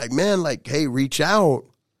 wants to be like, man, like, hey, reach out.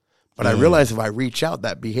 But I realize if I reach out,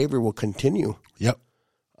 that behavior will continue. Yep.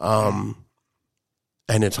 And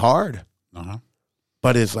it's hard.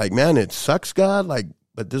 But it's like, man, it sucks, God. Like,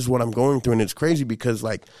 but this is what I'm going through. And it's crazy because,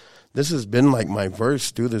 like, this has been, like, my verse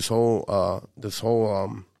through this whole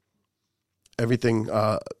everything,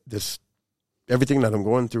 this everything that I'm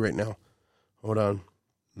going through right now. Hold on.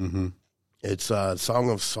 Mm-hmm. It's Song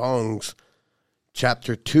of Songs,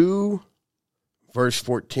 chapter 2, verse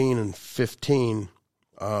 14 and 15.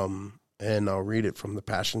 And I'll read it from the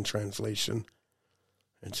Passion Translation.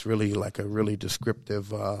 It's really like a really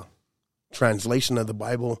descriptive translation of the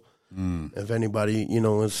Bible. If anybody,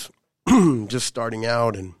 is just starting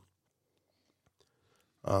out, and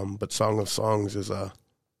but Song of Songs is or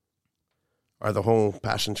the whole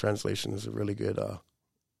Passion Translation is a really good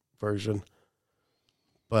version.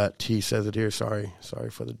 But he says it here. Sorry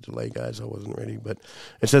for the delay, guys. I wasn't ready. But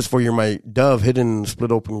it says, "For you're my dove hidden in the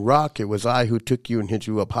split open rock. It was I who took you and hid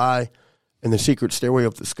you up high in the secret stairway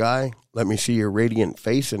of the sky. Let me see your radiant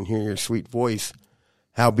face and hear your sweet voice.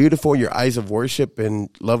 How beautiful your eyes of worship and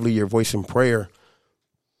lovely your voice in prayer."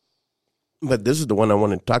 But this is the one I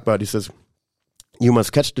want to talk about. He says, "You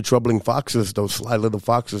must catch the troubling foxes, those sly little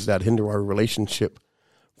foxes that hinder our relationship.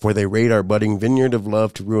 For they raid our budding vineyard of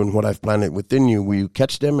love to ruin what I've planted within you. Will you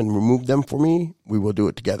catch them and remove them for me? We will do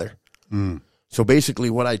it together." So basically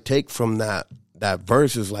what I take from that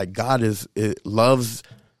verse is like God loves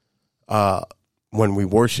when we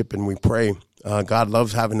worship and we pray. God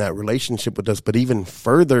loves having that relationship with us, but even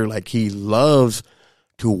further, like he loves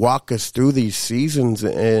to walk us through these seasons.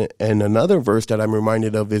 And another verse that I'm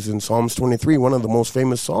reminded of is in Psalms 23, one of the most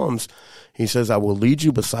famous Psalms. He says, "I will lead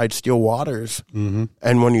you beside still waters." Mm-hmm.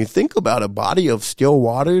 And when you think about a body of still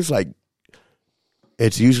waters, like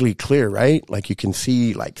it's usually clear, right? Like you can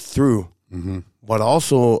see like through. Mm-hmm. But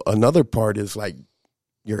also another part is like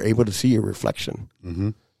you're able to see your reflection.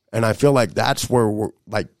 Mm-hmm. And I feel like that's where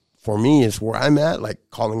for me is where I'm at, like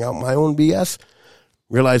calling out my own BS,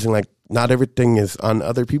 realizing like not everything is on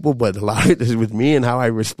other people, but a lot of it is with me and how I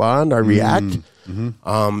respond or react.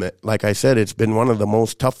 Mm-hmm. Like I said, it's been one of the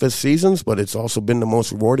most toughest seasons, but it's also been the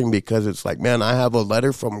most rewarding because it's like, man, I have a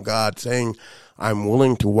letter from God saying I'm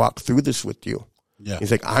willing to walk through this with you. Yeah.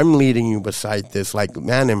 He's like, I'm leading you beside this. Like,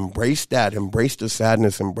 man, embrace that. Embrace the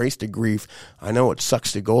sadness. Embrace the grief. I know it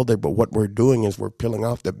sucks to go there, but what we're doing is we're peeling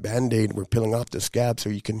off the Band-Aid. We're peeling off the scab so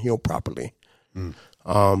you can heal properly.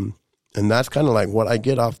 And that's kind of like what I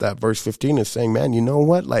get off that verse 15 is saying, man, you know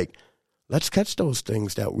what? Like, let's catch those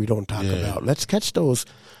things that we don't talk about. Let's catch those,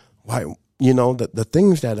 the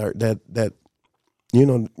things that are, that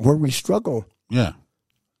where we struggle. Yeah.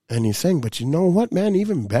 And he's saying, but you know what, man,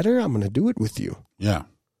 even better, I'm going to do it with you. Yeah.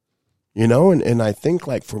 And I think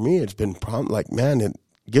like for me, it's been man, it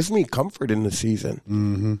gives me comfort in the season.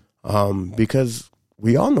 Mm-hmm. Because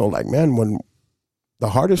we all know like, man, when the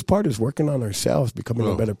hardest part is working on ourselves,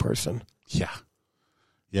 becoming a better person. Yeah.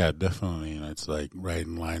 Yeah, definitely. And it's like right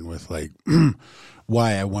in line with like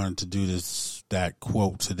why I wanted to do that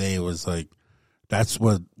quote today was like, that's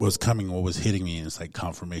what was coming, what was hitting me. And it's like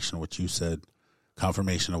confirmation of what you said.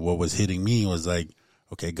 Confirmation of what was hitting me was like,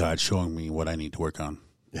 okay, God's showing me what I need to work on.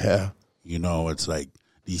 Yeah. It's like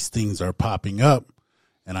these things are popping up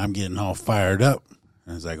and I'm getting all fired up.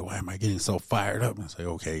 And it's like, why am I getting so fired up? And it's like,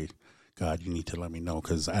 okay, God, you need to let me know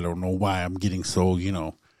because I don't know why I'm getting so,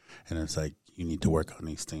 and it's like, you need to work on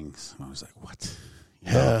these things. And I was like, what?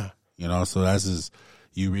 So that's just,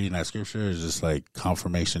 you reading that scripture is just like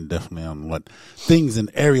confirmation definitely on what things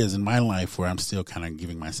and areas in my life where I'm still kind of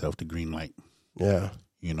giving myself the green light. Yeah.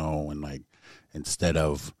 And like, instead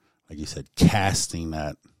of, like you said, casting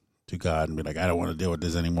that to God and be like, I don't want to deal with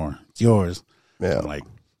this anymore. It's yours. Yeah. I'm like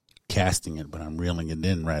casting it, but I'm reeling it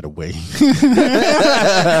in right away.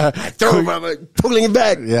 Throw it, pulling it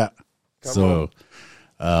back. Yeah. No,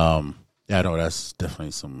 that's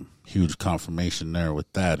definitely some huge confirmation there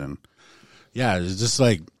with that. And yeah, it's just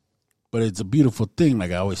like, but it's a beautiful thing.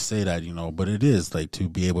 Like I always say that, but it is like to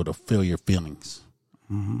be able to feel your feelings.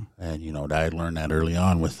 Mm-hmm. And, I learned that early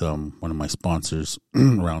on with one of my sponsors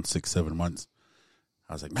around 6-7 months.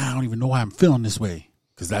 I was like, man, I don't even know why I'm feeling this way.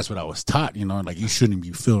 Because that's what I was taught, like you shouldn't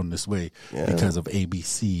be feeling this way because of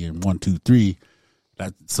ABC and 1, 2, 3.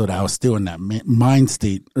 So that I was still in that mind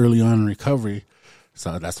state early on in recovery.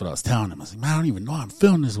 So that's what I was telling him. I was like, man, I don't even know I'm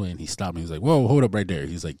feeling this way. And he stopped me. He's like, whoa, hold up right there.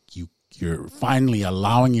 He's like, you're finally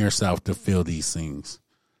allowing yourself to feel these things.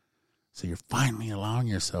 So you're finally allowing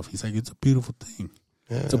yourself. He's like, it's a beautiful thing.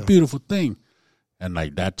 Yeah. It's a beautiful thing. And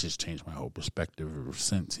like that just changed my whole perspective ever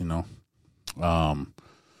since,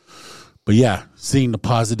 But yeah, seeing the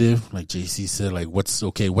positive, like JC said, like what's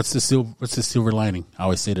the silver lining? I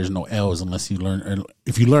always say there's no L's unless you learn, or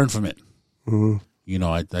if you learn from it. Mm-hmm.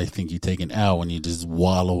 I think you take an L when you just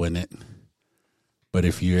wallow in it. But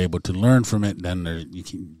if you're able to learn from it, then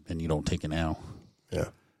you don't take an L. Yeah.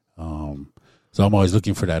 So I'm always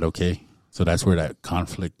looking for that. Okay, so that's where that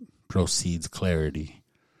conflict proceeds clarity.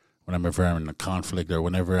 Whenever I'm in a conflict or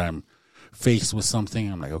whenever I'm faced with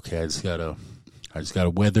something, I'm like, okay, I just gotta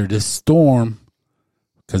weather this storm,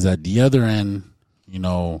 because at the other end, you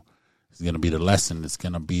know, it's gonna be the lesson. It's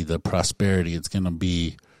gonna be the prosperity. It's gonna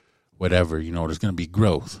be whatever. You know, there's gonna be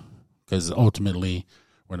growth, because ultimately,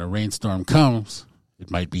 when a rainstorm comes, it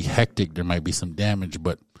might be hectic. There might be some damage,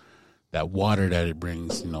 but that water that it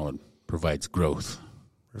brings, you know, it provides growth.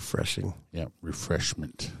 Refreshing. Yeah,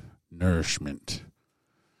 refreshment, nourishment.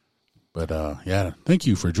 But, yeah, thank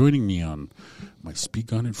you for joining me on my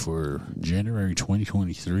Speak On It for January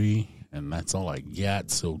 2023. And that's all I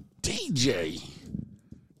got. So, DJ,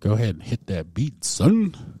 go ahead and hit that beat,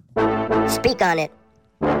 son. Speak on it.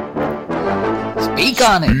 Speak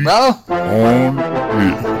on it, bro.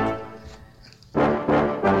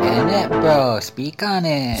 And it, bro. Speak on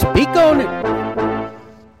it. Speak on it.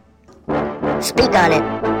 Speak on it.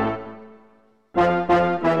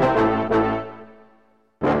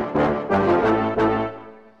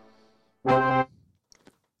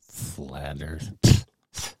 Flanders.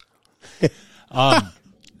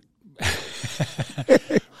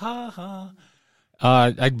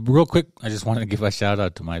 Real quick, I just wanted to give a shout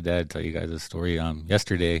out to my dad. Tell you guys a story.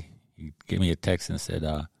 Yesterday, he gave me a text and said,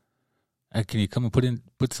 "Hey, can you come and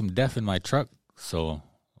put some def in my truck?" So,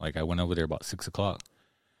 like, I went over there about 6:00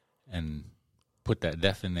 and put that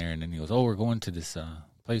def in there. And then he goes, "Oh, we're going to this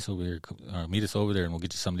place over there. Meet us over there, and we'll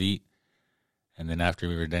get you something to eat." And then after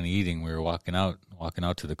we were done eating, we were walking out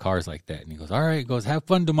to the cars like that. And he goes, "All right." He goes, "Have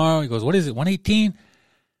fun tomorrow." He goes, "What is it, 118?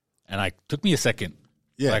 And took me a second.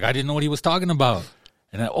 Yeah. Like, I didn't know what he was talking about.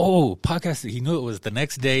 And podcast, he knew it was the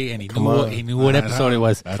next day, and he knew what episode it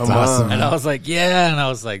was. That's awesome. And I was like,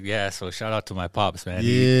 yeah. So shout out to my pops, man.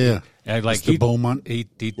 Yeah. And like Mr. Beaumont. He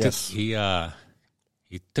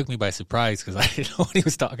took me by surprise because I didn't know what he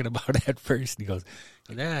was talking about at first. And he goes,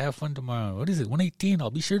 "Yeah, have fun tomorrow. What is it, 118?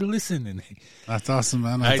 I'll be sure to listen." And That's awesome,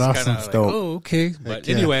 man. I That's was awesome. kinda like, oh, okay. But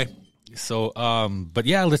yeah. anyway, so but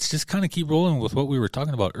yeah, let's just kind of keep rolling with what we were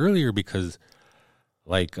talking about earlier, because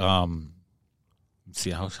like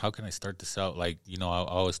see, how can I start this out? Like, you know, I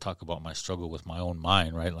always talk about my struggle with my own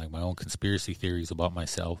mind, right? Like my own conspiracy theories about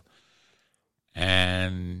myself.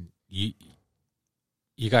 And you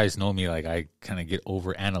guys know me, like I kind of get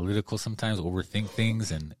over analytical sometimes, overthink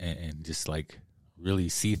things, and just like really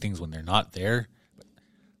see things when they're not there.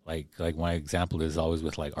 Like my example is always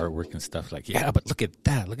with like artwork and stuff. Like, yeah, but look at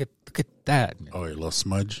that, look at that. Oh, your little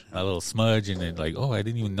smudge. A little smudge, and then like, oh, I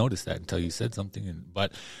didn't even notice that until you said something.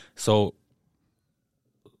 But so,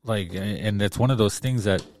 like, and it's one of those things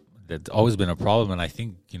that's always been a problem. And I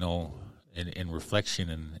think, you know, in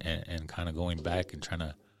reflection and kind of going back and trying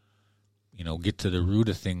to, you know, get to the root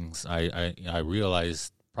of things, I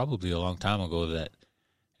realized probably a long time ago that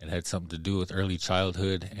it had something to do with early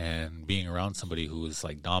childhood and being around somebody who was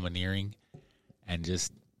like domineering and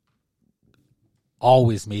just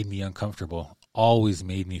always made me uncomfortable, always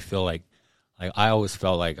made me feel like I always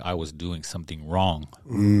felt like I was doing something wrong.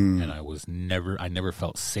 And I never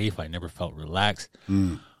felt safe. I never felt relaxed.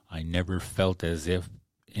 I never felt as if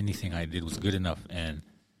anything I did was good enough, and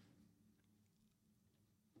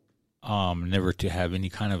never to have any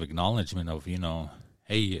kind of acknowledgement of, you know,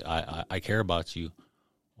 hey, I care about you,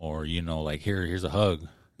 or, you know, like here's a hug.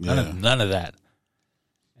 None of that.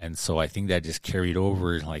 And so I think that just carried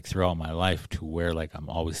over like throughout my life to where like I'm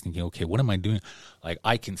always thinking, okay, what am I doing? Like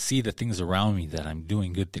I can see the things around me that I'm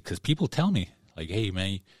doing good, because people tell me like, hey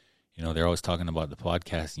man, you know, they're always talking about the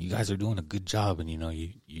podcast, and you guys are doing a good job, and you know,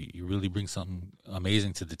 you really bring something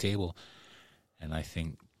amazing to the table. And I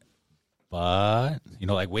think, but, you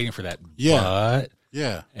know, like waiting for that. Yeah. But,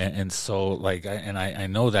 yeah. And so like, I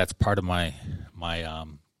know that's part of my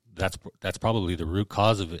that's probably the root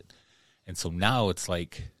cause of it. And so now it's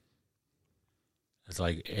like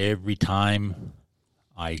every time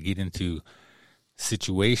I get into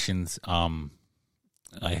situations, I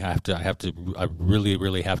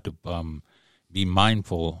really have to be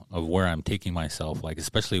mindful of where I'm taking myself, like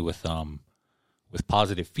especially with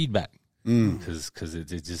positive feedback, because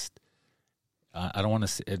it just, I don't want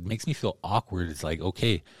to. It makes me feel awkward. It's like,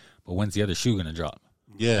 okay, but when's the other shoe gonna drop?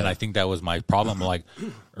 Yeah. And I think that was my problem. Like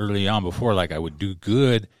early on, before, like I would do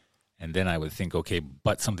good, and then I would think, okay,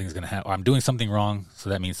 but something's gonna happen. I'm doing something wrong,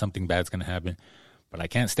 so that means something bad's gonna happen. But I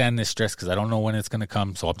can't stand this stress because I don't know when it's gonna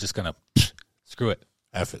come. So I'm just gonna screw it,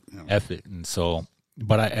 F it. F it. And so,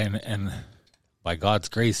 but and by God's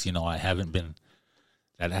grace, you know, I haven't been.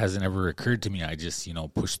 That hasn't ever occurred to me. I just, you know,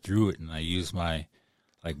 push through it, and I use my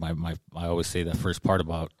I always say the first part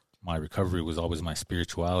about my recovery was always my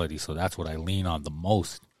spirituality. So that's what I lean on the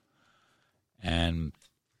most. And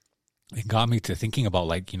it got me to thinking about,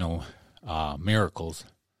 like, you know, miracles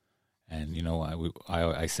And,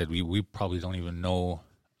 I said we probably don't even know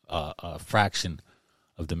a fraction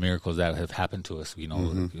of the miracles that have happened to us.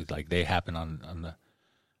 Like they happen on the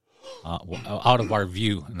out of our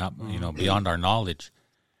view, not beyond our knowledge.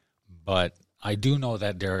 But I do know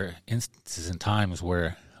that there are instances and times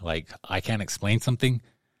where like I can't explain something,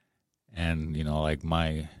 and like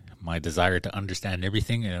my desire to understand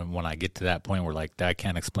everything, and when I get to that point where like I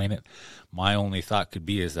can't explain it, my only thought could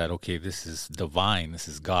be is that okay, this is divine, this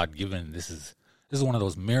is God given, this is one of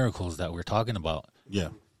those miracles that we're talking about. Yeah.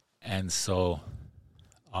 And so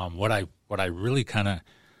what I really kind of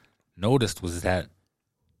noticed was that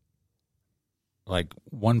like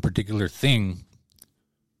one particular thing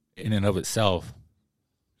in and of itself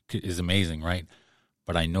is amazing, right?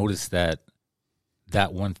 But I noticed that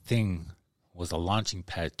one thing was a launching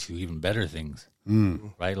pad to even better things,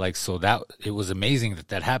 right? Like, so that it was amazing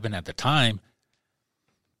that happened at the time,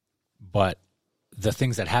 but the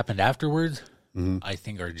things that happened afterwards, I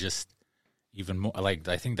think are just even more, like,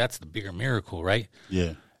 I think that's the bigger miracle, right?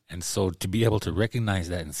 Yeah. And so to be able to recognize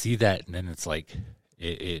that and see that, and then it's like,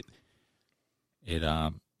 it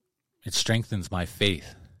strengthens my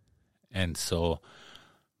faith. And so,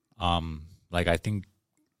 like, I think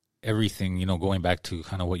everything, going back to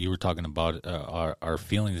kind of what you were talking about, our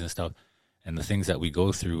feelings and stuff, and the things that we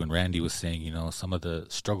go through. And Randy was saying, some of the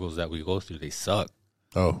struggles that we go through, they suck.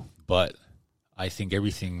 Oh. But I think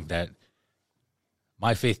everything that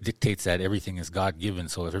my faith dictates that everything is God-given.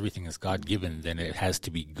 So if everything is God-given, then it has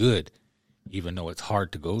to be good, even though it's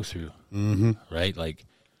hard to go through, right? Like,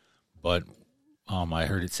 but I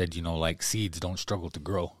heard it said, like seeds don't struggle to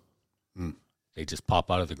grow. They just pop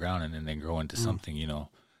out of the ground and then they grow into something,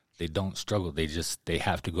 They don't struggle. They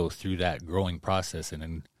have to go through that growing process and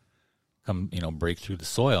then come, break through the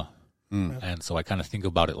soil. And so I kind of think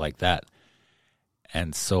about it like that.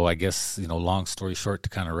 And so I guess, long story short, to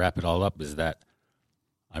kind of wrap it all up, is that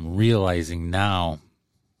I'm realizing now,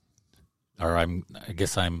 or I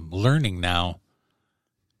guess I'm learning now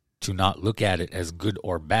to not look at it as good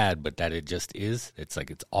or bad, but that it just is. It's like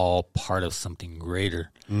it's all part of something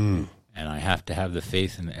greater. And I have to have the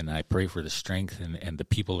faith, and I pray for the strength and the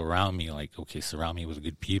people around me, like, okay, surround me with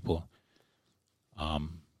good people.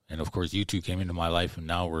 And of course, you two came into my life, and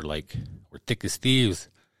now we're thick as thieves,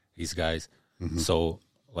 these guys. So,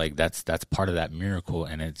 like, that's part of that miracle.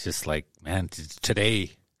 And it's just like, man,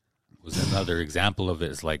 today was another example of it.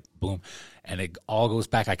 It's like, boom. And it all goes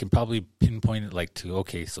back. I can probably pinpoint it like to,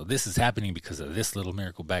 okay, so this is happening because of this little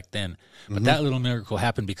miracle back then. But that little miracle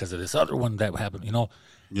happened because of this other one that happened,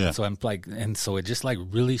 Yeah. So I'm like, and so it just like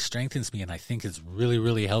really strengthens me. And I think it's really,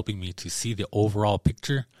 really helping me to see the overall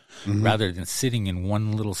picture rather than sitting in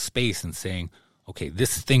one little space and saying, okay,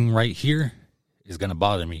 this thing right here is going to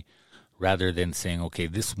bother me, rather than saying, okay,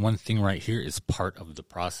 this one thing right here is part of the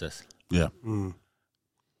process. Yeah.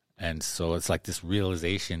 And so it's like this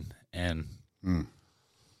realization. And,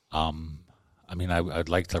 I mean, I'd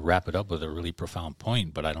like to wrap it up with a really profound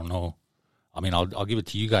point, but I don't know. I mean, I'll give it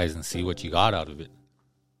to you guys and see what you got out of it.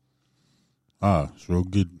 It's real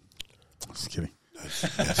good. Just kidding.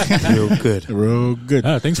 Real good. Real good.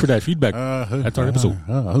 Thanks for that feedback. That's our episode.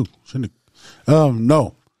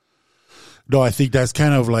 No, I think that's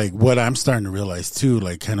kind of like what I'm starting to realize too.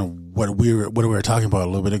 Like kind of what we were talking about a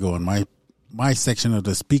little bit ago. And my section of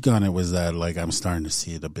the speak on it was that like I'm starting to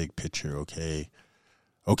see the big picture. Okay.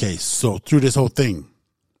 So through this whole thing,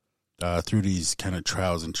 through these kind of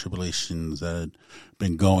trials and tribulations that I've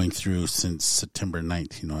been going through since September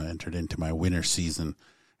 9th, I entered into my winter season.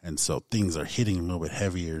 And so things are hitting a little bit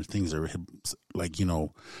heavier. Things are like,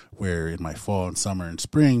 where in my fall and summer and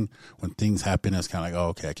spring, when things happen, it's kind of like, oh,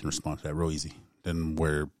 okay, I can respond to that real easy.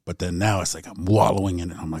 But then now it's like I'm wallowing in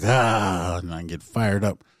it. I'm like, and I get fired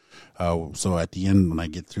up. So at the end, when I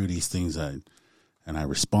get through these things, and I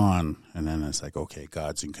respond, and then it's like, okay,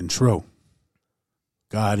 God's in control.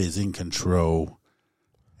 God is in control,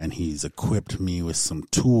 and he's equipped me with some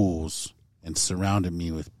tools and surrounded me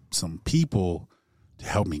with some people to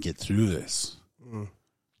help me get through this.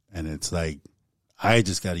 And it's like, I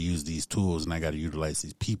just got to use these tools and I got to utilize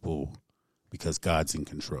these people because God's in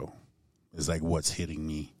control. It's like what's hitting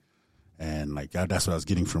me. And like, that's what I was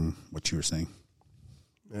getting from what you were saying.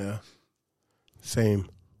 Yeah. Same.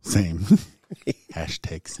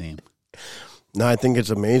 Hashtag same. No, I think it's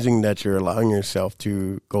amazing that you're allowing yourself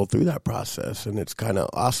to go through that process. And it's kind of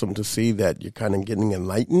awesome to see that you're kind of getting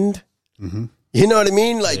enlightened. You know what I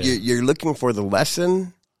mean? Like you're looking for the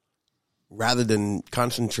lesson rather than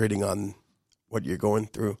concentrating on what you're going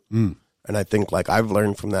through. And I think like I've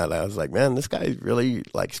learned from that. I was like, man, this guy's really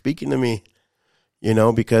like speaking to me,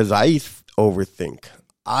 because I overthink,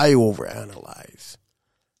 I overanalyze.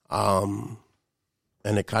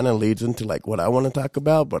 And it kind of leads into like what I want to talk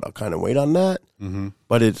about, but I'll kind of wait on that. Mm-hmm.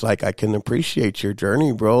 But it's like I can appreciate your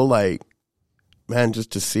journey, bro. Like, man,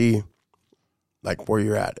 just to see like where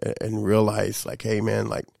you're at and realize like, hey, man,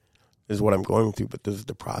 like this is what I'm going through, but this is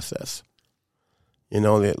the process. You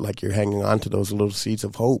know, that like you're hanging on to those little seeds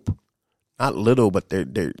of hope. Not little, but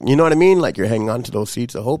they're you know what I mean? Like you're hanging on to those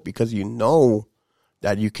seeds of hope because you know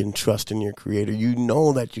that you can trust in your creator. You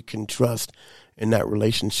know that you can trust in that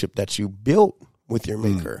relationship that you built with your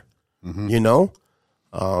maker, you know?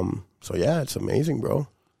 So yeah, it's amazing, bro.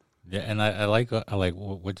 Yeah, and I like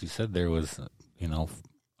what you said there was, you know,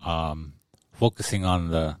 focusing on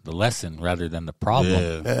the lesson rather than the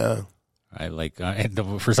problem. Yeah. Right, like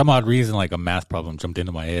for some odd reason, like a math problem jumped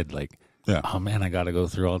into my head. Like, oh man, I got to go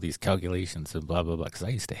through all these calculations and blah blah blah. Because I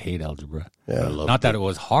used to hate algebra. Yeah, not that it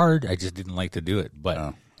was hard, I just didn't like to do it.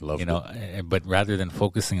 But you know, but rather than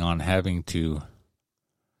focusing on having to,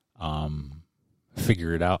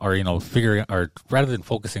 figure it out, or you know, or rather than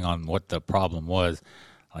focusing on what the problem was,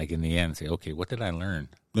 like in the end, say, okay, what did I learn?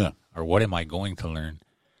 Yeah, or what am I going to learn?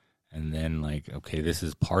 And then, like, okay, this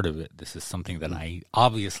is part of it. This is something that I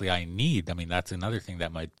need. I mean, that's another thing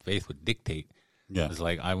that my faith would dictate. Yeah. It's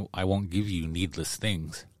like, I won't give you needless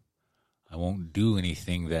things. I won't do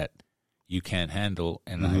anything that you can't handle,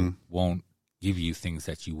 and I won't give you things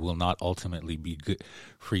that you will not ultimately be good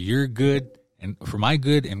for your good and for my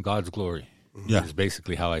good and God's glory. Yeah. Is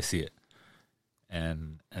basically how I see it.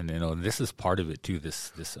 And you know, this is part of it too,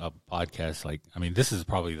 this podcast. Like, I mean, this is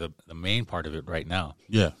probably the main part of it right now.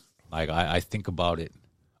 Yeah. Like, I think about it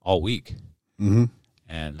all week. Mm-hmm.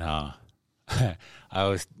 And I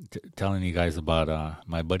was telling you guys about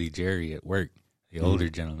my buddy Jerry at work, the older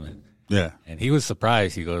gentleman. Yeah. And he was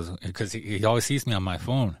surprised. He goes, because he always sees me on my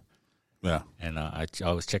phone. Yeah. And I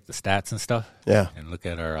always check the stats and stuff. Yeah. And look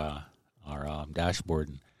at our dashboard.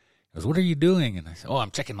 And he goes, what are you doing? And I said,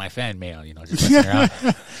 I'm checking my fan mail, you know, just messing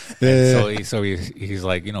around. So he's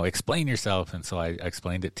like, you know, explain yourself. And so I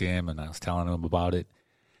explained it to him, and I was telling him about it.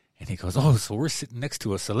 And he goes, so we're sitting next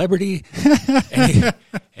to a celebrity?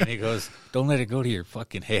 and he goes, don't let it go to your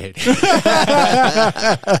fucking head.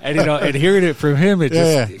 And, you know, and hearing it from him, it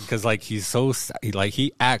just, because, like, he's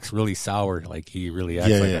he acts really sour. Like, he really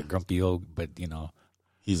acts like a grumpy old, but, you know.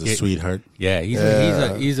 He's a sweetheart. Yeah,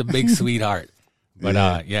 he's a big sweetheart.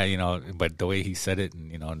 But, you know, but the way he said it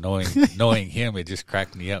and, you know, knowing him, it just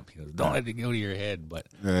cracked me up. He goes, don't let it go to your head. But,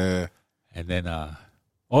 and then,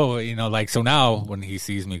 you know, like, so now when he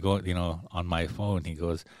sees me go, you know, on my phone, he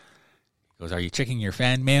goes, are you checking your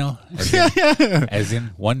fan mail? As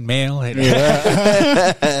in one mail?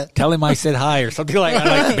 Tell him I said hi or something like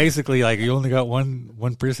that. Like, basically, like, you only got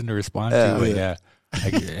one person to respond to. But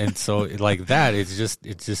like, and so like that, it's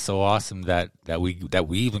just so awesome that we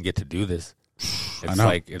even get to do this.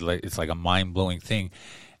 It's like a mind blowing thing.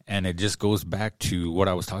 And it just goes back to what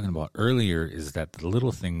I was talking about earlier, is that the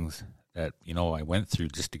little things that, you know, I went through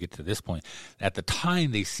just to get to this point. At the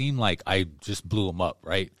time, they seemed like I just blew them up,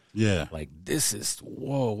 right? Yeah. Like, this is,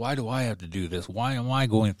 whoa, why do I have to do this? Why am I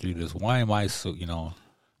going through this? Why am I so, you know,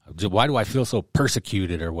 why do I feel so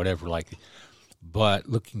persecuted or whatever? Like, but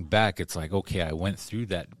looking back, it's like, okay, I went through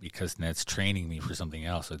that because that's training me for something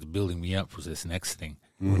else. It's building me up for this next thing.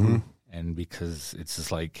 Mm-hmm. And because it's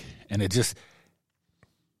just like, and it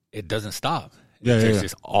doesn't stop. There's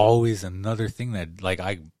just always another thing that, like,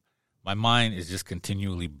 my mind is just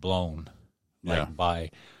continually blown, like,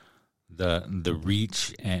 by the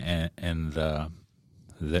reach and the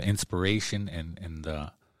inspiration and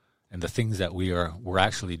the things that we're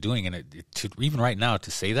actually doing. And even right now,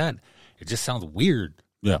 to say that, it just sounds weird.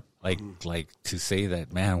 Yeah, like to say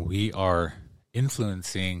that, man, we are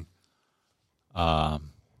influencing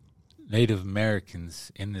Native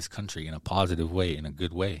Americans in this country in a positive way, in a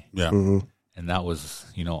good way. Yeah. Mm-hmm. And that was,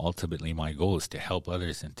 you know, ultimately my goal, is to help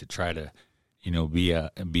others and to try to, you know, be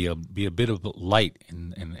a bit of light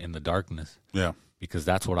in the darkness. Yeah. Because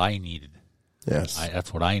that's what I needed. Yes.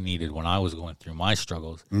 That's what I needed when I was going through my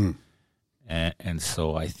struggles. And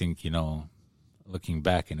so I think, you know, looking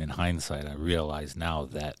back and in hindsight, I realize now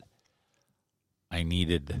that I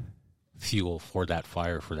needed fuel for that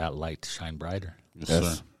fire, for that light to shine brighter.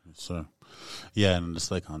 Yes, sir. Yeah, and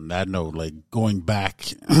just like on that note, like going back,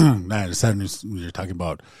 you're talking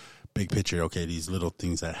about big picture. Okay, these little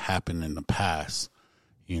things that happened in the past,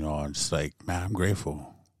 you know, I'm just like, man, I'm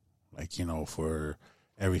grateful, like, you know, for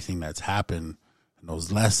everything that's happened and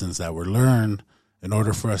those lessons that were learned in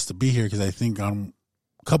order for us to be here. Because I think on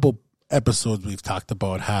a couple episodes we've talked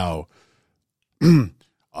about how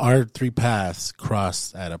our three paths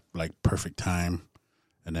crossed at a like perfect time,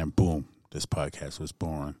 and then boom, this podcast was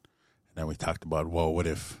born. And then we talked about, well, what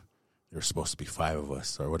if there's supposed to be 5 of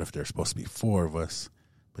us, or what if there's supposed to be 4 of us,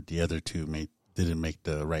 but the other 2 didn't make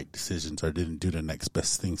the right decisions or didn't do the next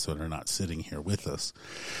best thing, so they're not sitting here with us.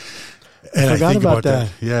 And I forgot about that.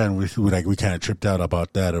 Yeah, and we kind of tripped out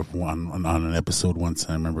about that on an episode once.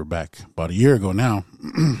 I remember back about a year ago now.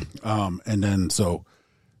 And then so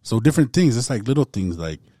different things. It's like little things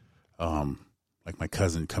like my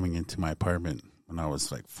cousin coming into my apartment when I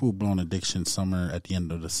was like full blown addiction at the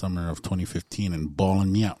end of the summer of 2015 and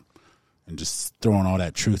bawling me out and just throwing all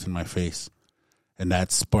that truth in my face. And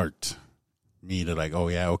that sparked me to like, oh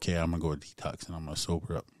yeah, okay, I'm gonna go detox and I'm gonna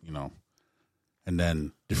sober up, you know. And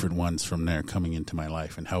then different ones from there coming into my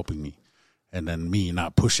life and helping me. And then me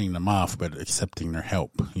not pushing them off, but accepting their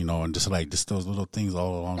help, you know, and just those little things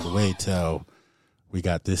all along the way till we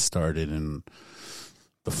got this started in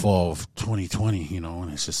the fall of 2020, you know,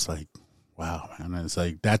 and it's just like, wow. And it's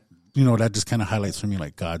like that, you know, that just kind of highlights for me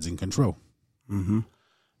like God's in control. Mm-hmm.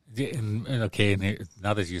 Okay, and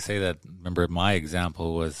now that you say that, remember my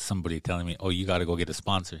example was somebody telling me, oh, you got to go get a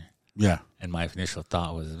sponsor. Yeah. And my initial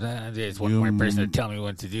thought was, there's one more person to tell me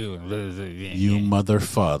what to do. You mother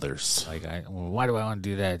fathers. Like, why do I want to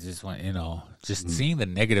do that? Just want, you know, seeing the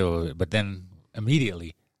negative of it. But then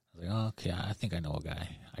immediately, I was like, oh, okay, I think I know a guy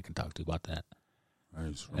I can talk to about that.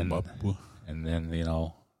 And then, you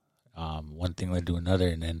know, one thing led to another.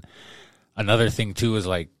 And then another thing, too, is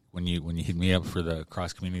like when you hit me up for the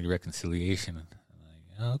cross-community reconciliation,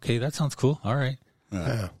 I'm like, okay, that sounds cool. All right.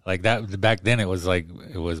 Yeah. Like that back then, it was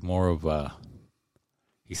more of a,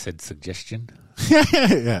 he said suggestion.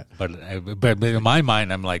 Yeah. But in my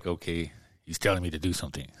mind, I'm like, okay, he's telling me to do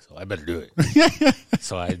something, so I better do it.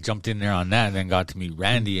 So I jumped in there on that, and then got to meet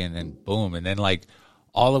Randy, and then boom, and then like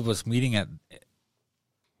all of us meeting at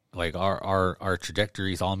like our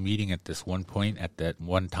trajectories all meeting at this one point at that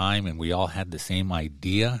one time, and we all had the same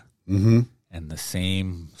idea and the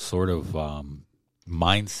same sort of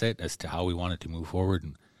mindset as to how we wanted to move forward.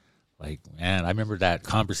 And like, man, I remember that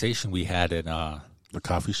conversation we had in the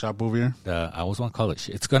coffee shop over here. I always want to call it,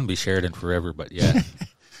 it's going to be Sheridan forever, but yeah.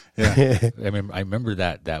 Yeah. I remember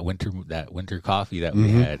that winter coffee that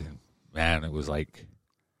we had, and man, it was like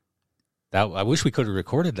that. I wish we could have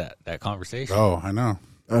recorded that conversation. Oh, I know.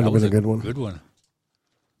 That would have been a good one. Good one.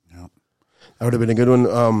 Yeah. That would have been a good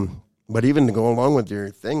one. But even to go along with your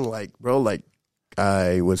thing, like, bro, like,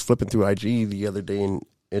 I was flipping through IG the other day, and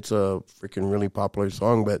it's a freaking really popular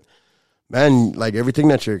song. But, man, like, everything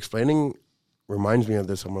that you're explaining reminds me of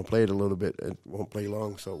this. I'm going to play it a little bit. It won't play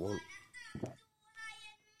long, so it won't.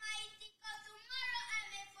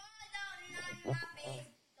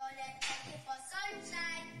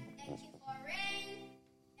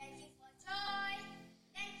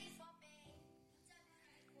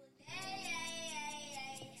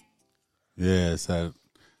 Yeah, it's that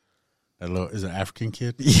little, is it an African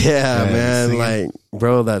kid? Yeah, man, like,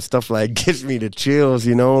 bro, that stuff, like, gives me the chills,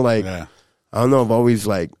 you know? Like, I don't know, I've always,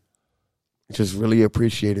 like, just really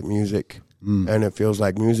appreciated music. And it feels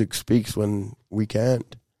like music speaks when we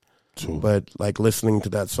can't. True. But, like, listening to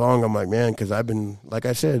that song, I'm like, man, because I've been, like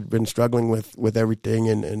I said, been struggling with everything.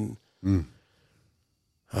 And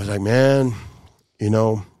I was like, man, you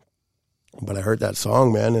know, but I heard that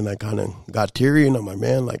song, man, and I kind of got teary, and I'm like,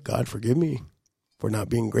 man, like, God, forgive me for not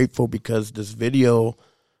being grateful, because this video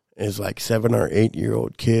is like 7 or 8 year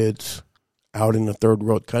old kids out in a third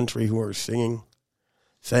world country who are saying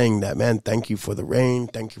that, man, thank you for the rain,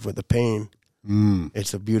 thank you for the pain.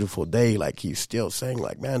 It's a beautiful day. Like, he's still saying,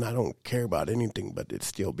 like, man, I don't care about anything, but it's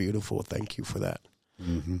still beautiful. Thank you for that.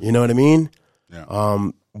 You know what I mean? Yeah.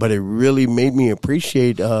 But it really made me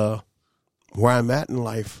appreciate where I'm at in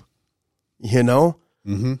life. You know,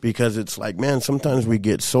 because it's like, man, sometimes we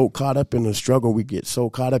get so caught up in the struggle, we get so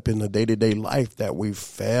caught up in the day-to-day life that we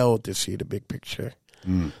fail to see the big picture.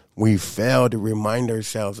 We fail to remind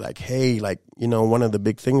ourselves, like, hey, like, you know, one of the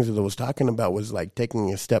big things that I was talking about was like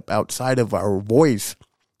taking a step outside of our voice,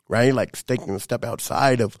 right? Like taking a step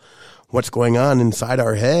outside of what's going on inside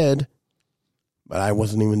our head. But I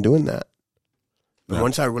wasn't even doing that. But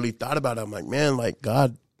once I really thought about it, I'm like, man, like,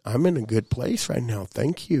 God, I'm in a good place right now.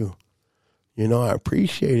 Thank you. You know, I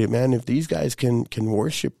appreciate it, man. If these guys can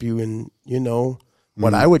worship you in, you know,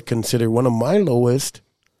 what I would consider one of my lowest,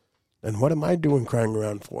 then what am I doing crying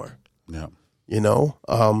around for? Yeah. You know?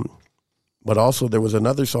 But also there was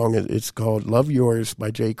another song, it's called Love Yours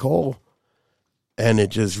by J. Cole. And it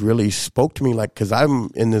just really spoke to me, like, because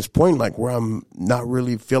I'm in this point, like, where I'm not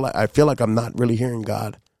really I feel like I'm not really hearing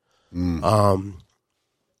God.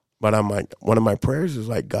 But I'm like, one of my prayers is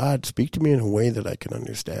like, God, speak to me in a way that I can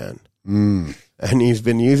understand. And he's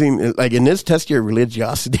been using, like, in this, test your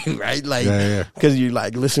religiosity, right? Like, because you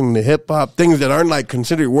like listening to hip hop, things that aren't like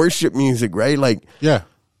considered worship music, right? Like,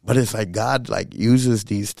 but it's like God like uses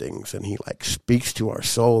these things and he like speaks to our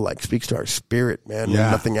soul, like speaks to our spirit, man. When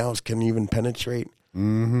nothing else can even penetrate.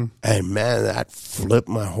 And man, that flipped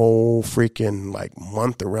my whole freaking like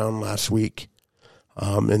month around last week.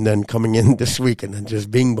 And then coming in this week and then just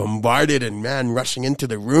being bombarded and man, rushing into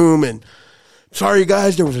the room and sorry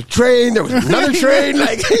guys, there was a train, there was another train.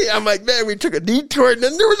 Like, I'm like, man, we took a detour and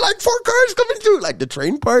then there was like 4 cars coming through, like the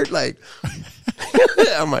train part. Like,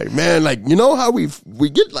 I'm like, man, like, you know how we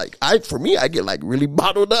get like, I get like really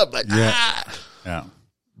bottled up. Like,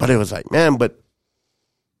 But it was like, man, but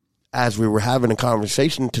as we were having a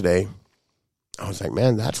conversation today, I was like,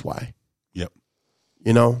 man, that's why. Yep.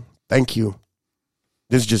 You know, thank you.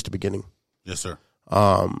 This is just the beginning. Yes, sir.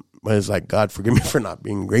 But it's like, God, forgive me for not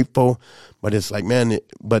being grateful. But it's like, man,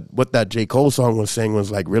 but what that J. Cole song was saying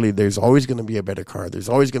was like, really, there's always going to be a better car. There's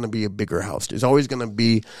always going to be a bigger house. There's always going to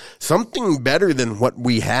be something better than what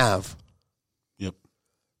we have. Yep.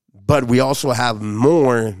 But we also have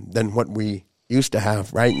more than what we used to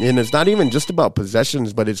have, right? And it's not even just about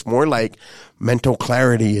possessions, but it's more like mental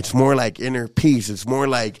clarity. It's more like inner peace. It's more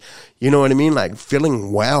like, you know what I mean? Like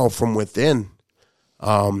feeling well from within.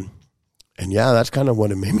 And yeah, that's kind of what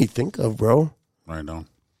it made me think of, bro. Right on.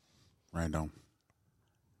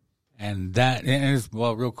 And that, and it's,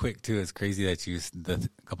 well, real quick too, it's crazy that the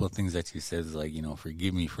couple of things that you said is like, you know,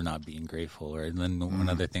 forgive me for not being grateful. Or, and then one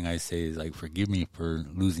other thing I say is like, forgive me for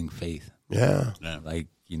losing faith. Yeah. Like,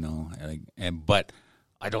 you know, but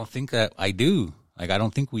I don't think that I do. Like, I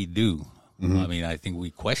don't think we do. I mean, I think we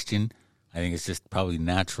question. I think it's just probably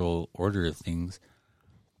natural order of things,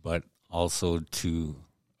 but also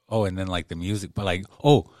and then like the music, but like,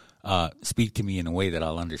 speak to me in a way that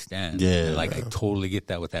I'll understand. Yeah. And like, I totally get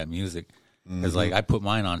that with that music. Because like, I put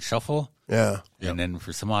mine on shuffle. Yeah. And then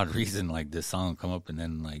for some odd reason, like this song will come up and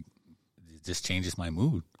then like, it just changes my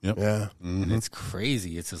mood. Yep. Yeah. And it's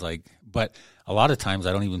crazy. It's just like, but a lot of times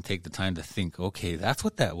I don't even take the time to think, okay, that's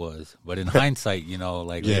what that was. But in hindsight, you know,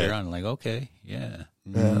 like later on, like, okay, yeah.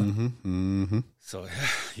 So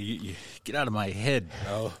you get out of my head,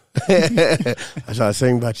 bro. That's what I was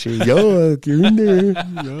saying about you. Yo, you're in there.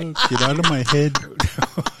 Yo, get out of my head.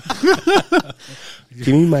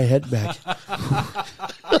 Give me my head back.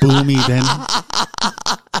 Boomy then.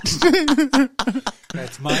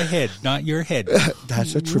 That's my head, not your head.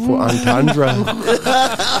 That's a triple entendre.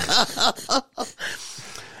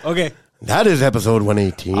 Okay. That is episode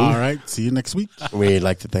 118. All right. See you next week. We'd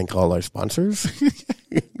like to thank all our sponsors.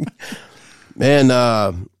 Man,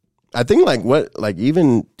 I think like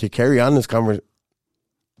even to carry on this conversation.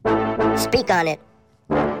 Speak on it.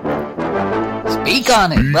 Speak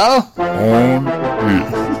on it, bro.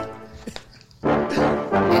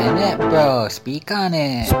 Damn it, bro. Speak on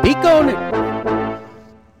it. Speak on it.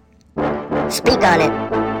 Speak on it.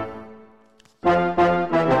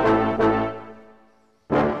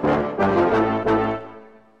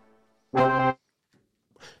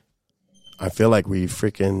 I feel like we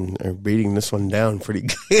freaking are beating this one down pretty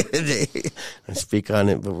good. I speak on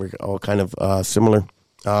it, but we're all kind of similar.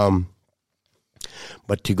 But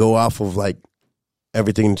to go off of like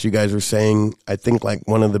everything that you guys are saying, I think like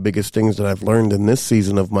one of the biggest things that I've learned in this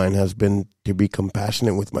season of mine has been to be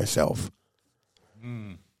compassionate with myself,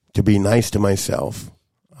 to be nice to myself.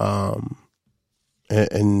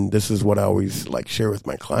 And this is what I always like share with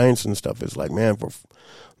my clients and stuff is like, man,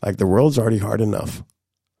 like the world's already hard enough.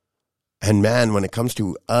 And man, when it comes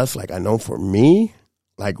to us, like I know for me,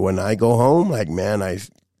 like when I go home, like man, I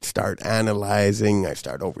start analyzing, I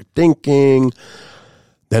start overthinking.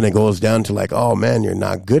 Then it goes down to like, oh man, you're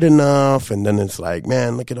not good enough. And then it's like,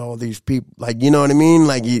 man, look at all these people. Like, you know what I mean?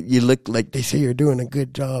 Like you look like they say you're doing a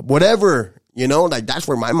good job, whatever, you know, like that's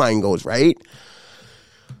where my mind goes, right?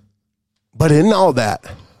 But in all that,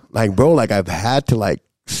 like, bro, like I've had to like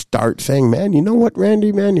start saying, man, you know what,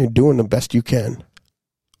 Randy, man, you're doing the best you can.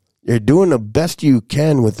 You're doing the best you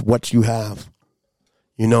can with what you have.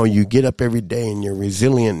 You know, you get up every day and you're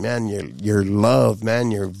resilient, man. You're loved,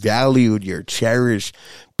 man. You're valued. You're cherished.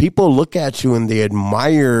 People look at you and they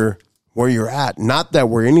admire where you're at. Not that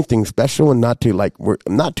we're anything special and not to like,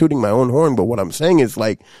 I'm not tooting my own horn, but what I'm saying is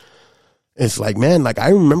like, it's like, man, like I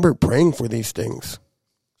remember praying for these things.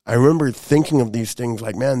 I remember thinking of these things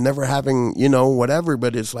like, man, never having, you know, whatever,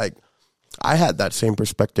 but it's like, I had that same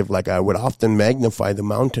perspective. Like I would often magnify the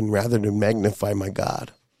mountain rather than magnify my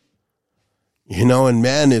God. You know, and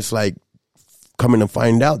man, it's like coming to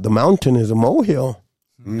find out the mountain is a molehill.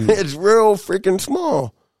 It's real freaking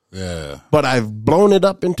small. Yeah. But I've blown it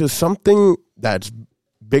up into something that's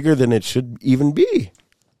bigger than it should even be.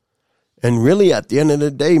 And really, at the end of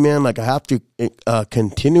the day, man, like I have to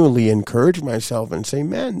continually encourage myself and say,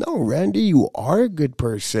 man, no, Randy, you are a good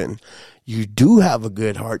person. You do have a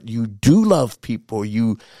good heart. You do love people.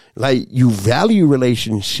 You value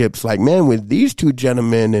relationships. Like, man, with these two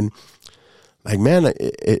gentlemen, and like, man,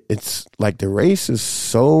 it's like the race is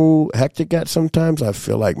so hectic at sometimes. I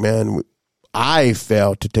feel like, man, I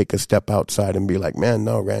fail to take a step outside and be like, man,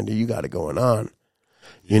 no, Randy, you got it going on.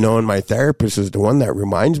 You know, and my therapist is the one that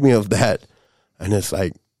reminds me of that. And it's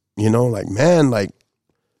like, you know, like, man, like,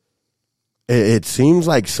 it seems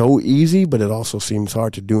like so easy, but it also seems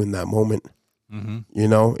hard to do in that moment. Mm-hmm. You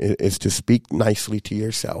know, it's to speak nicely to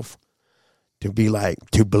yourself, to be like,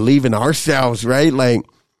 to believe in ourselves, right? Like,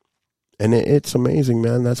 and it's amazing,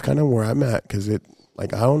 man. That's kind of where I'm at, because I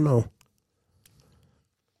don't know.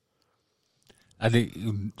 I think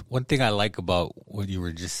one thing I like about what you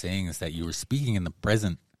were just saying is that you were speaking in the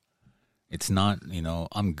present. It's not, you know,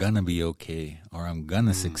 I'm going to be okay, or I'm going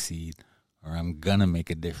to succeed, or I'm going to make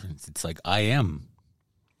a difference. It's like, I am.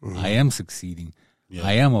 I am succeeding. Yeah.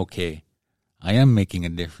 I am okay. I am making a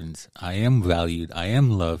difference. I am valued. I am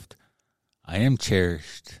loved. I am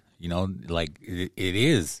cherished. You know, like it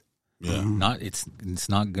is. Yeah. It's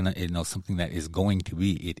not going to, you know, something that is going to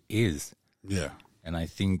be. It is. Yeah. And I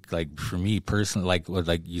think, like, for me personally,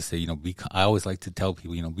 like you say, you know, I always like to tell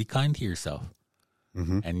people, you know, be kind to yourself.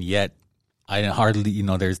 Mm-hmm. And yet, I hardly, you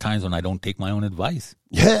know, there's times when I don't take my own advice.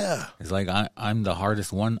 Yeah. It's like I'm the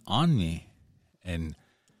hardest one on me. And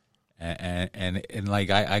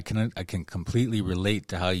like, I can completely relate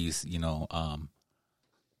to how you know,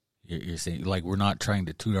 you're saying, like, we're not trying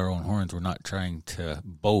to toot our own horns. We're not trying to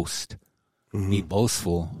boast, be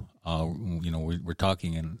boastful. You know, we're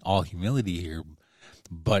talking in all humility here.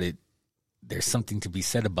 But there's something to be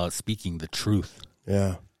said about speaking the truth.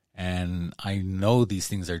 Yeah. And I know these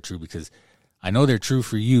things are true because I know they're true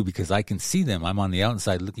for you, because I can see them. I'm on the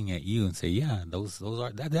outside looking at you and say, yeah, those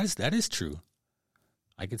are that is true.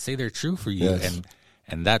 I could say they're true for you. Yes.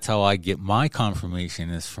 And that's how I get my confirmation,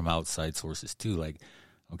 is from outside sources too. Like,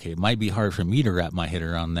 okay, it might be hard for me to wrap my head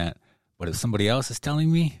around that, but if somebody else is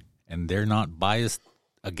telling me and they're not biased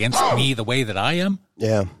against me the way that I am,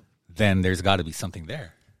 yeah, then there's got to be something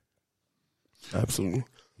there. Absolutely.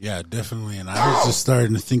 Yeah, definitely. And I was just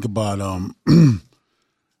starting to think about,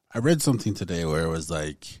 I read something today where it was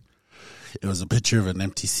like, it was a picture of an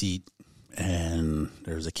empty seat, and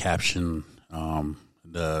there was a caption.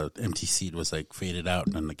 The empty seat was like faded out,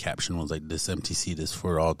 and the caption was like, this empty seat is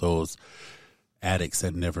for all those addicts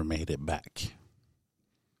that never made it back.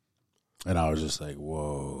 And I was just like,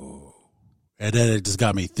 whoa. And then it just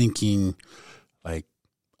got me thinking, like,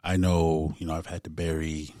 I know, you know, I've had to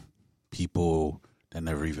bury people that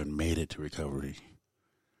never even made it to recovery,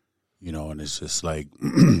 you know, and it's just like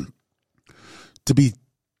to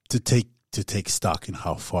take stock in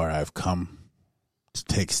how far I've come, to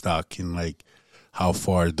take stock in like how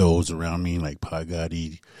far those around me, like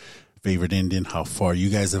Pagadi, Favorite Indian, how far you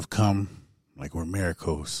guys have come. Like, we're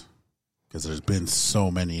miracles, because there's been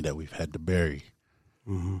so many that we've had to bury.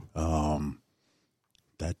 Mm-hmm.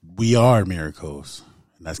 That we are miracles.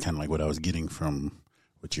 And that's kind of like what I was getting from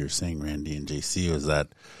what you were saying, Randy and JC, was that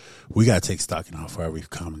we got to take stock in how far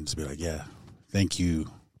we've come and just be like, yeah, thank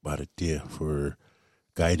you, Baratia, for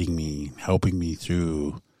guiding me, helping me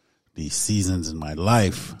through these seasons in my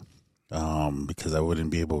life, because I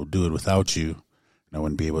wouldn't be able to do it without you. And I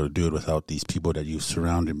wouldn't be able to do it without these people that you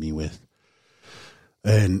surrounded me with.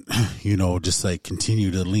 And, you know, just like continue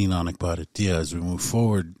to lean on Baratia as we move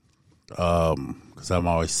forward. Because I'm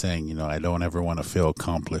always saying, you know, I don't ever want to feel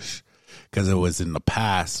accomplished, because it was in the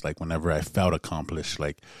past, like whenever I felt accomplished,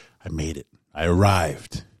 like I made it, I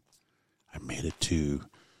arrived, I made it to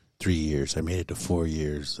 3 years, I made it to 4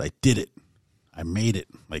 years, I did it, I made it.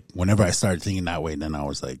 Like, whenever I started thinking that way, then I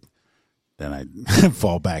was like, then I'd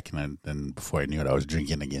fall back, and then before I knew it, I was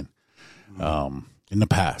drinking again, in the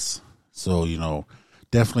past. So, you know,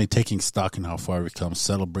 definitely taking stock in how far we've come,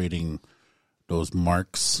 celebrating those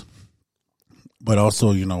marks. But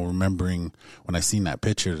also, you know, remembering when I seen that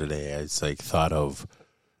picture today, I just like thought of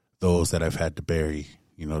those that I've had to bury,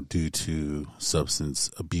 you know, due to substance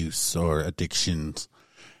abuse or addictions.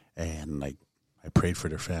 And like, I prayed for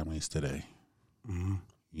their families today,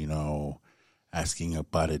 you know, asking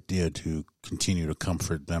Baratia to continue to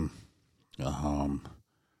comfort them, you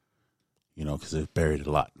know, because they've buried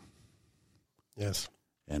a lot. Yes.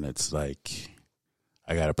 And it's like,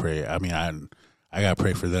 I got to pray. I mean, I got to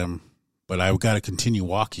pray for them. But I've got to continue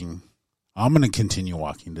walking. I'm going to continue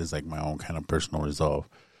walking. There's like my own kind of personal resolve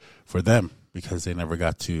for them, because they never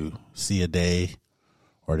got to see a day,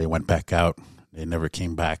 or they went back out they never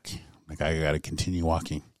came back. Like, I got to continue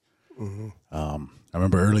walking. I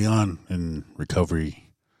remember early on in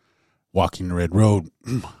recovery, walking the Red Road,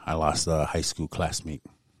 I lost a high school classmate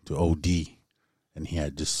to OD, and he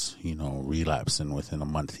had just, relapsed, and within a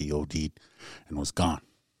month he OD'd and was gone.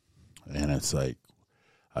 And it's like,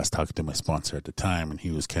 I was talking to my sponsor at the time, and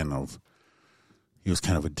he was kind of a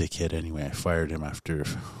dickhead anyway. I fired him after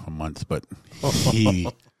a month, but he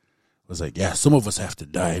was like, yeah, some of us have to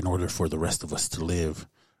die in order for the rest of us to live.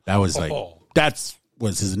 That was like, that's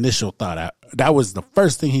was his initial thought. That was the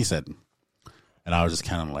first thing he said. And I was just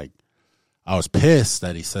kind of like, I was pissed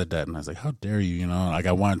that he said that. And I was like, how dare you, Like,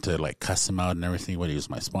 I wanted to, like, cuss him out and everything, but he was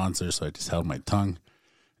my sponsor, so I just held my tongue.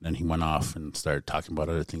 And then he went off and started talking about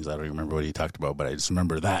other things. I don't remember what he talked about, but I just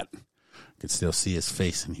remember that. I could still see his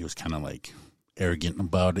face, and he was kind of, like, arrogant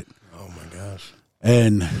about it. Oh, my gosh.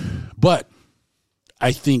 But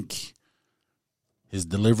I think his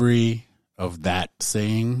delivery of that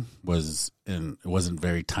saying it wasn't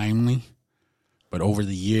very timely, but over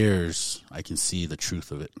the years I can see the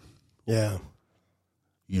truth of it. Yeah.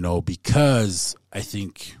 Because I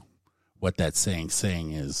think what that saying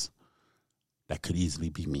is that could easily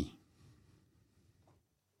be me.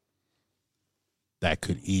 That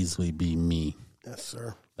could easily be me. Yes,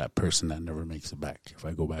 sir. That person that never makes it back if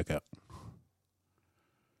I go back out.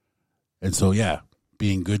 And so, yeah,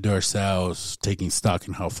 being good to ourselves, taking stock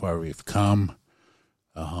in how far we've come,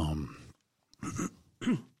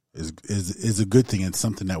 is a good thing. It's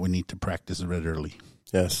something that we need to practice regularly.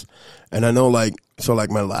 Yes. And I know, like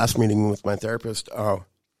my last meeting with my therapist,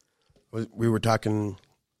 we were talking,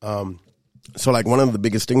 so like one of the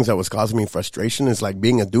biggest things that was causing me frustration is like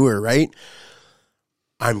being a doer, right?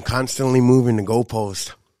 I'm constantly moving the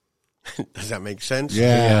goalpost. Does that make sense?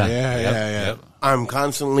 Yeah. I'm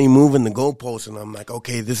constantly moving the goalpost, and I'm like,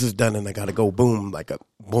 okay, this is done, and I got to go boom, like a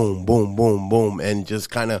boom, boom, boom, boom, and just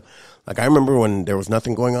kind of like I remember when there was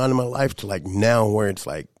nothing going on in my life to like now where it's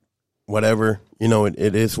like whatever,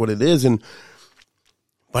 it is what it is,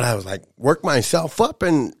 but I was like work myself up,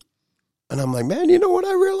 and I'm like, man, you know what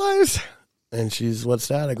I realized? And she's, what's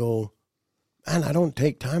that? I go, man, I don't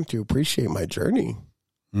take time to appreciate my journey.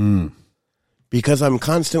 Because I'm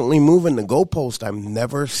constantly moving the goalpost, I'm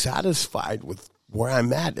never satisfied with where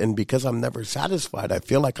I'm at. And because I'm never satisfied, I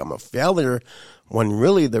feel like I'm a failure when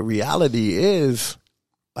really the reality is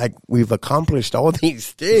like we've accomplished all these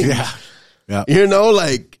things. Yeah.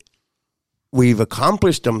 Like we've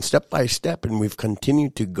accomplished them step by step, and we've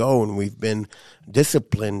continued to go, and we've been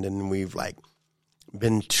disciplined, and we've like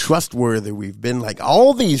been trustworthy. We've been like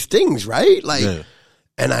all these things, right? Like, yeah.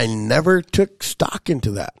 And I never took stock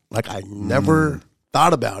into that. Like, I never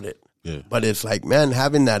thought about it. Yeah. But it's like, man,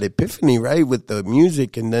 having that epiphany, right, with the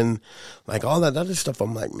music and then like all that other stuff,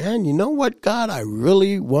 I'm like, man, you know what, God, I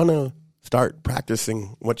really want to start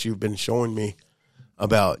practicing what you've been showing me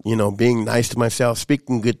about, being nice to myself,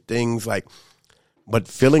 speaking good things, like, but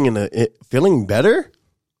feeling better,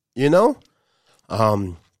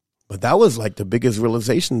 But that was like the biggest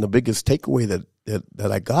realization, the biggest takeaway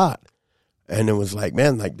that I got. And it was like,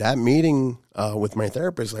 man, like that meeting with my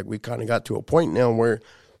therapist, like we kind of got to a point now where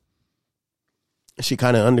she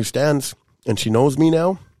kind of understands and she knows me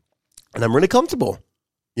now, and I'm really comfortable,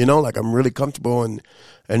 like I'm really comfortable, and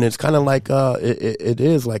it's kind of like it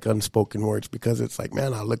is like unspoken words, because it's like,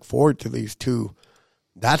 man, I look forward to these two.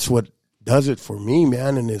 That's what does it for me,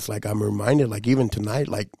 man. And it's like I'm reminded, like even tonight,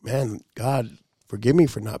 like, man, God, forgive me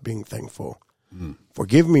for not being thankful.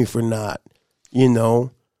 Forgive me for not,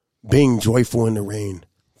 being joyful in the rain.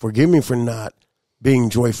 Forgive me for not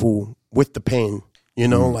being joyful with the pain,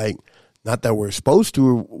 like, not that we're supposed to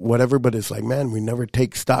or whatever, but it's like, man, we never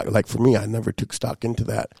take stock. Like for me, I never took stock into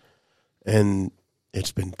that. And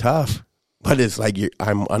it's been tough, but it's like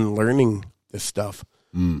I'm unlearning this stuff.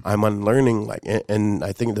 I'm unlearning, like, and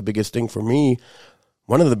I think the biggest thing for me,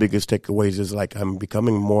 one of the biggest takeaways is like I'm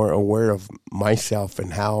becoming more aware of myself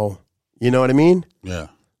and how, you know what I mean? Yeah.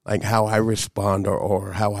 Like how I respond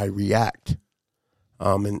or how I react,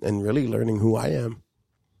 and really learning who I am.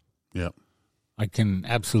 Yeah. I can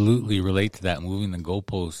absolutely relate to that, moving the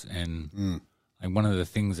goalposts. And like one of the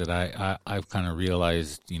things that I've kind of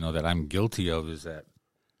realized, that I'm guilty of is that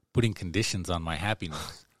putting conditions on my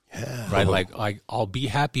happiness. Yeah. Right? Like I'll be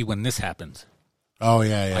happy when this happens. Oh,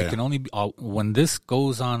 yeah. I can only be, when this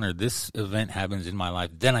goes on or this event happens in my life,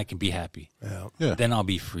 then I can be happy. Yeah. Then I'll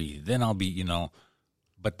be free. Then I'll be,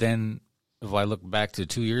 But then if I look back to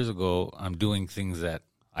 2 years ago, I'm doing things that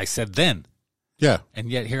I said then. Yeah. And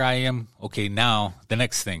yet here I am. Okay, now the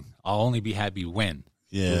next thing. I'll only be happy when.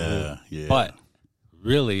 Yeah. Yeah. But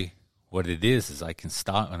really what it is I can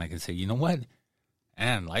stop and I can say, you know what?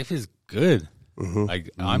 Man, life is good. Like,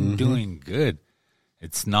 I'm doing good.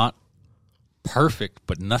 It's not perfect,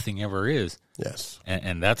 but nothing ever is. Yes.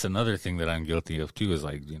 And that's another thing that I'm guilty of too, is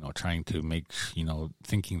like, trying to make,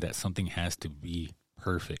 thinking that something has to be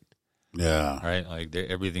perfect. Yeah. Right? Like,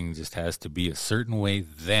 everything just has to be a certain way,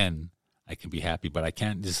 then I can be happy. But I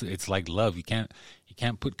can't just, it's like love. You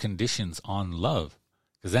can't put conditions on love,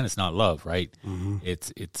 because then it's not love, right?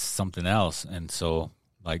 It's something else. And so,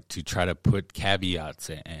 like, to try to put caveats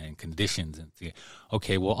and conditions and say,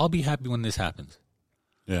 okay, well, I'll be happy when this happens.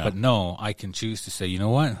 Yeah. But no, I can choose to say, you know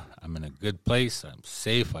what? I'm in a good place. I'm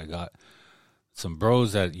safe. I got some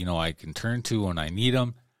bros that, I can turn to when I need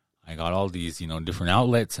them. I got all these, different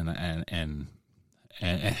outlets, and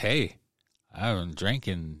hey, I haven't drank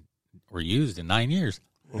or used in 9 years.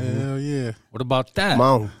 Hell yeah. What about that? Come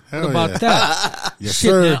on. What about that? Yes,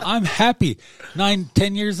 Shit, sir. man, I'm happy.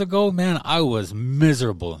 9-10 years ago, man, I was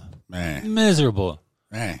miserable. Miserable.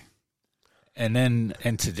 Man.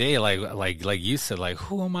 And today, like you said, like,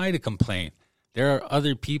 who am I to complain? There are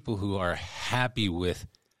other people who are happy with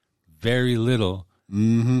very little.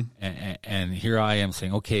 And here I am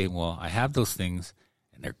saying, okay, well, I have those things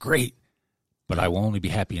and they're great, but I will only be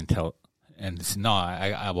happy until. And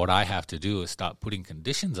I what I have to do is stop putting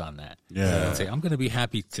conditions on that. Yeah. And say, I'm going to be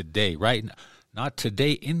happy today, right? Not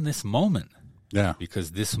today, in this moment. Yeah.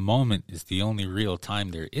 Because this moment is the only real time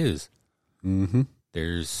there is.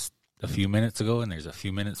 There's a few minutes ago and there's a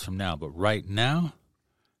few minutes from now. But right now,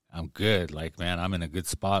 I'm good. Like, man, I'm in a good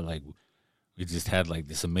spot. Like, we just had, like,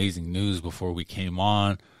 this amazing news before we came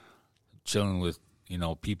on, chilling with,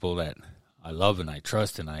 people that I love and I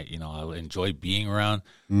trust and I enjoy being around,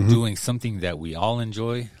 doing something that we all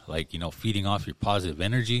enjoy, like, feeding off your positive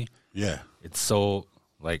energy. Yeah. It's so,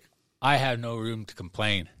 like, I have no room to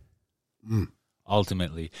complain,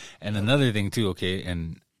 ultimately. And another thing, too, okay,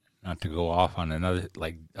 and not to go off on another,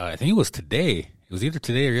 like, I think it was today. It was either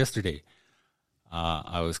today or yesterday.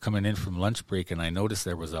 I was coming in from lunch break, and I noticed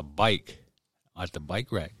there was a bike at the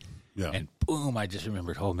bike rack. Yeah. And boom, I just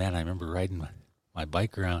remembered, oh, man, I remember riding my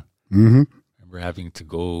bike around. I remember having to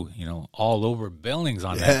go, all over buildings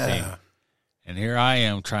on that thing. And here I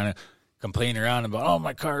am trying to complain around about, oh,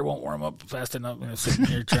 my car won't warm up fast enough. And I'm sitting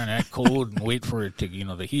here trying to act cold and wait for it to,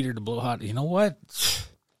 the heater to blow hot. You know what?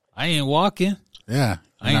 I ain't walking. Yeah.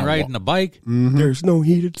 I ain't riding a bike. There's no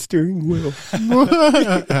heated steering wheel.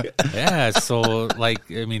 Yeah, so, like,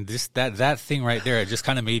 I mean, that thing right there, it just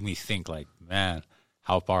kind of made me think, like, man,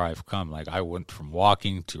 how far I've come. Like, I went from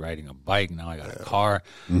walking to riding a bike. Now I got a car.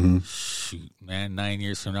 Shoot, man, 9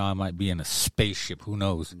 years from now, I might be in a spaceship. Who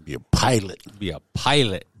knows? Be a pilot. Be a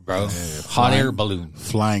pilot, bro. Hot air balloon.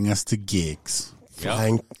 Flying us to gigs.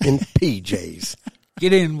 Flying in PJs.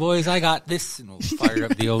 Get in, boys. I got this. And we'll fire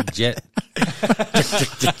up the old jet.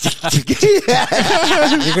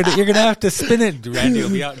 You're gonna have to spin it. Randy will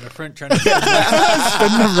be out in the front trying to spin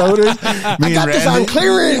the rotors. I got this on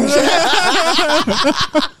clearance.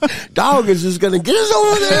 Dog is just gonna get us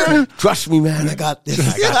over there. Trust me, man. I got this.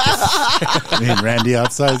 Me and Randy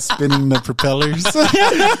outside spinning the propellers.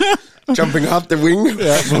 Jumping off the wing.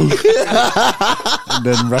 And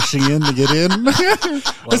then rushing in to get in.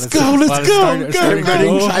 Let's go.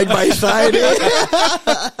 Running side by side.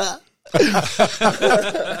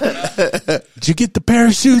 Did you get the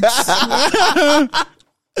parachutes?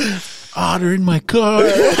 They're in my car.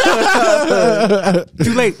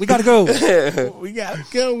 Too late. We gotta go. We gotta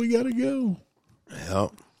go.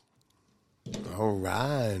 Yep. All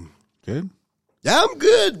right. Good. Yeah, I'm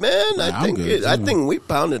good, man. I'm good, I too. think we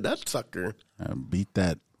pounded that sucker. Beat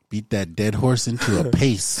that dead horse into a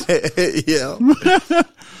pace. Yeah.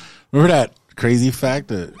 Remember that crazy fact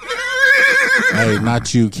that, hey,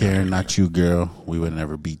 not you, Karen, not you, girl. We would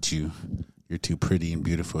never beat you. You're too pretty and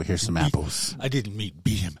beautiful. Here's some apples. I didn't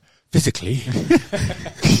beat him physically.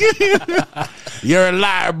 You're a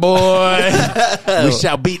liar, boy. We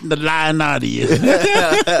shall beat the lying out of you.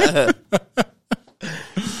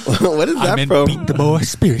 What is that I from? beat the boy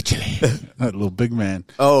spiritually. That little big man.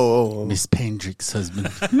 Oh. Miss Pendrick's husband.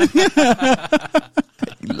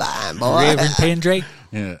 You lying, boy. Reverend Pendrake.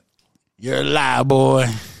 Yeah. You're a liar, boy.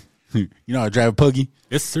 You know how to drive a puggy?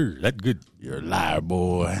 Yes, sir. That's good. You're a liar,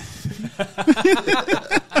 boy.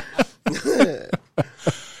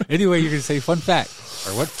 Anyway, you're gonna say fun fact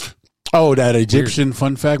or what? Oh, that Egyptian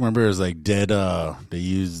fun fact. Remember, it was like dead. They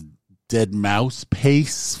used dead mouse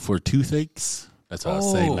paste for toothaches. That's what I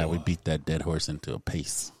was saying. That we beat that dead horse into a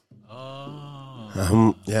pace.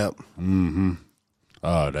 Yeah.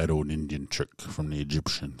 That old Indian trick from the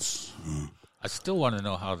Egyptians. I still want to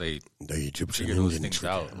know how they The Egyptian figure those Indian things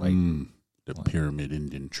trick. out. Like, The pyramid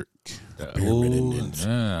Indian trick. yeah,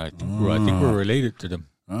 I think we're related to them.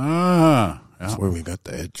 Ah. That's where we got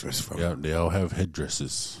the headdress from. Yeah, they all have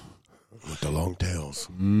headdresses. With the long tails.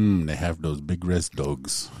 They have those big res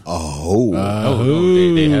dogs. Oh.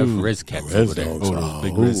 They have res cats over there. Oh, those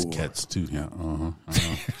big res cats too. Yeah.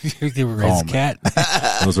 The res cat.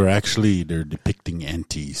 Those are actually, they're depicting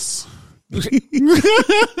aunties.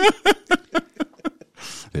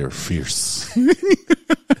 They're fierce.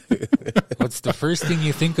 What's the first thing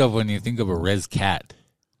you think of when you think of a res cat?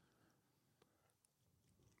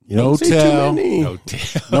 No tail. No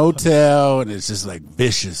tail. No tail, and it's just like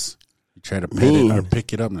vicious. You try to pet it or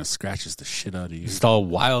pick it up, and it scratches the shit out of you. Just all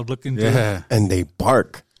wild looking. Yeah. And they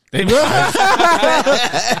bark. That's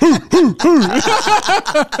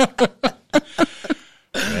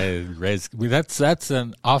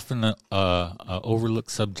an often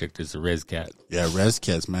overlooked subject is a res cat. Yeah, res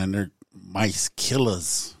cats, man, they're mice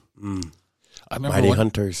killers. I remember Mighty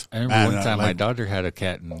hunters. I remember one time my daughter had a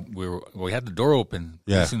cat, and we had the door open.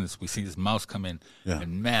 Yeah. As soon as we see this mouse come in, Yeah.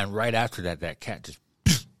 and man, right after that cat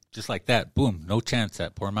just like that, boom, no chance.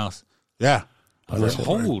 That poor mouse. Yeah. I was like,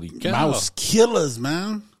 holy cow! Mouse killers,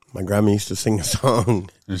 man. My grandma used to sing a song.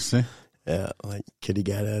 You see? Yeah, like kitty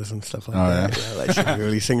gatas and stuff like Oh, that. Yeah, like she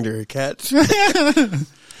really sing to her cats. She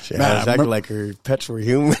Man, has act like her pets were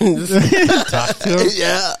humans. Talk to them.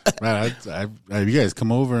 Yeah. Man, you guys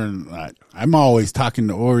come over, and I'm always talking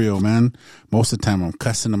to Oreo, man. Most of the time I'm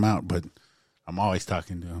cussing him out, but I'm always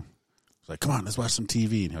talking to him. It's like, come on, let's watch some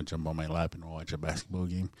TV. And he'll jump on my lap and we'll watch a basketball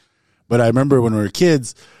game. But I remember when we were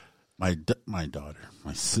kids, my daughter,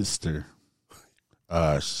 my sister,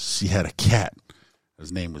 she had a cat.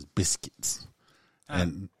 His name was Biscuits.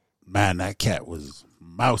 And, man, that cat was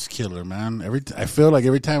mouse killer, man. I feel like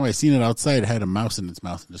every time I seen it outside, it had a mouse in its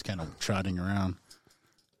mouth and just kind of trotting around,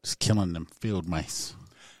 just killing them field mice.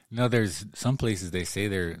 No, there's some places they say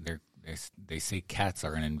they say cats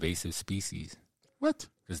are an invasive species. What?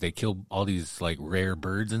 Because they kill all these like rare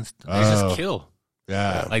birds and stuff. They just kill.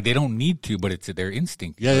 Yeah. Like they don't need to, but it's their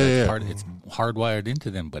instinct. Yeah, yeah. It's hardwired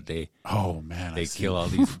into them, but they kill all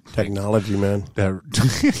these Technology, man.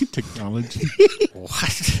 Technology.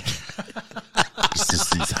 What? It's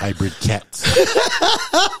just these hybrid cats.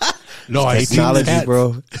 No, I technology,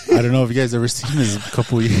 bro. I don't know if you guys ever seen this a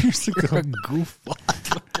couple of years ago. Goofball.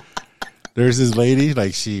 There's this lady,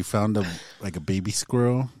 like she found a baby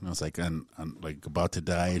squirrel. And it was like like about to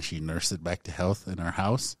die, and she nursed it back to health in her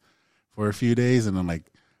house for a few days, and then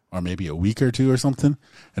or maybe a week or two or something.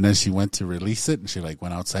 And then she went to release it, and she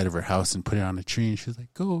went outside of her house and put it on a tree, and she was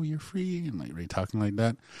like, "Go, you're free," and really talking like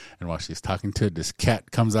that. And while she's talking to it, this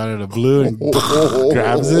cat comes out of the blue and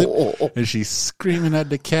grabs it, and she's screaming at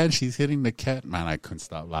the cat. She's hitting the cat. Man, I couldn't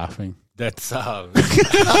stop laughing. That's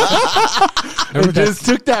It just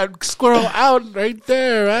took that squirrel out right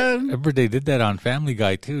there, man. Remember they did that on Family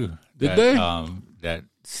Guy too. Did they? That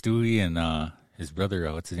Stewie and his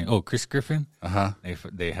brother, what's his name? Oh, Chris Griffin.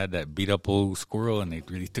 They had that beat up old squirrel, and they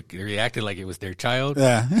reacted like it was their child.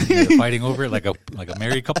 Yeah, they were fighting over it like a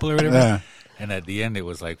married couple or whatever. Yeah. And at the end, it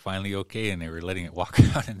was like finally okay, and they were letting it walk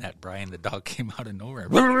out, and that Brian the dog came out of nowhere.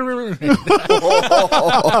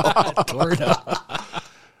 Tore it up.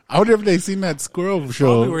 I wonder if they've seen that squirrel show.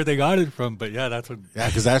 Probably where they got it from, but yeah, that's what. Yeah,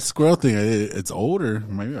 because that squirrel thing, it's older,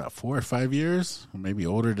 maybe about 4 or 5 years, or maybe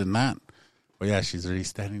older than that. But yeah, she's already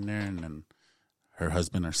standing there, and then her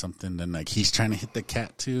husband or something, then he's trying to hit the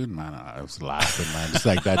cat too. And man, I was laughing, man. Just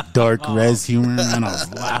like that dark res humor, man. I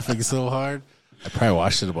was laughing so hard. I probably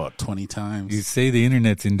watched it about 20 times. You say the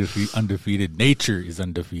internet's undefeated. Nature is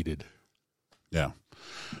undefeated. Yeah.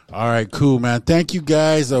 All right, cool, man. Thank you,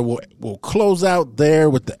 guys. We'll close out there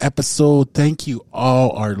with the episode. Thank you,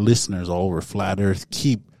 all our listeners all over Flat Earth.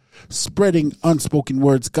 Keep spreading unspoken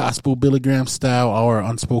words, gospel Billy Graham style, our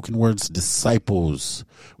unspoken words disciples.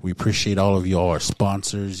 We appreciate all of you, all our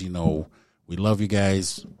sponsors. We love you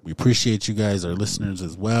guys. We appreciate you guys, our listeners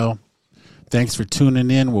as well. Thanks for tuning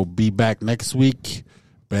in. We'll be back next week,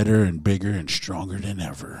 better and bigger and stronger than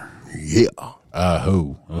ever. Yeah.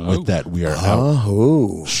 Ahoo. And with that, we are out.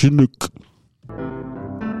 Ahoo. Chinook.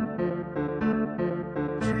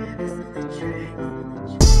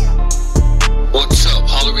 What's up?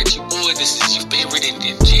 Holler at your boy. This is your favorite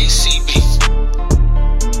Indian, JCB.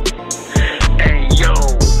 Hey, yo,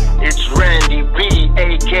 it's Randy B,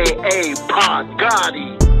 a.k.a. Pop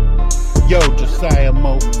Gotti. Yo, Josiah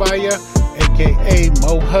Mo Fire, a.k.a.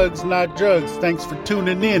 Mo Hugs Not Drugs. Thanks for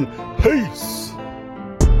tuning in. Peace.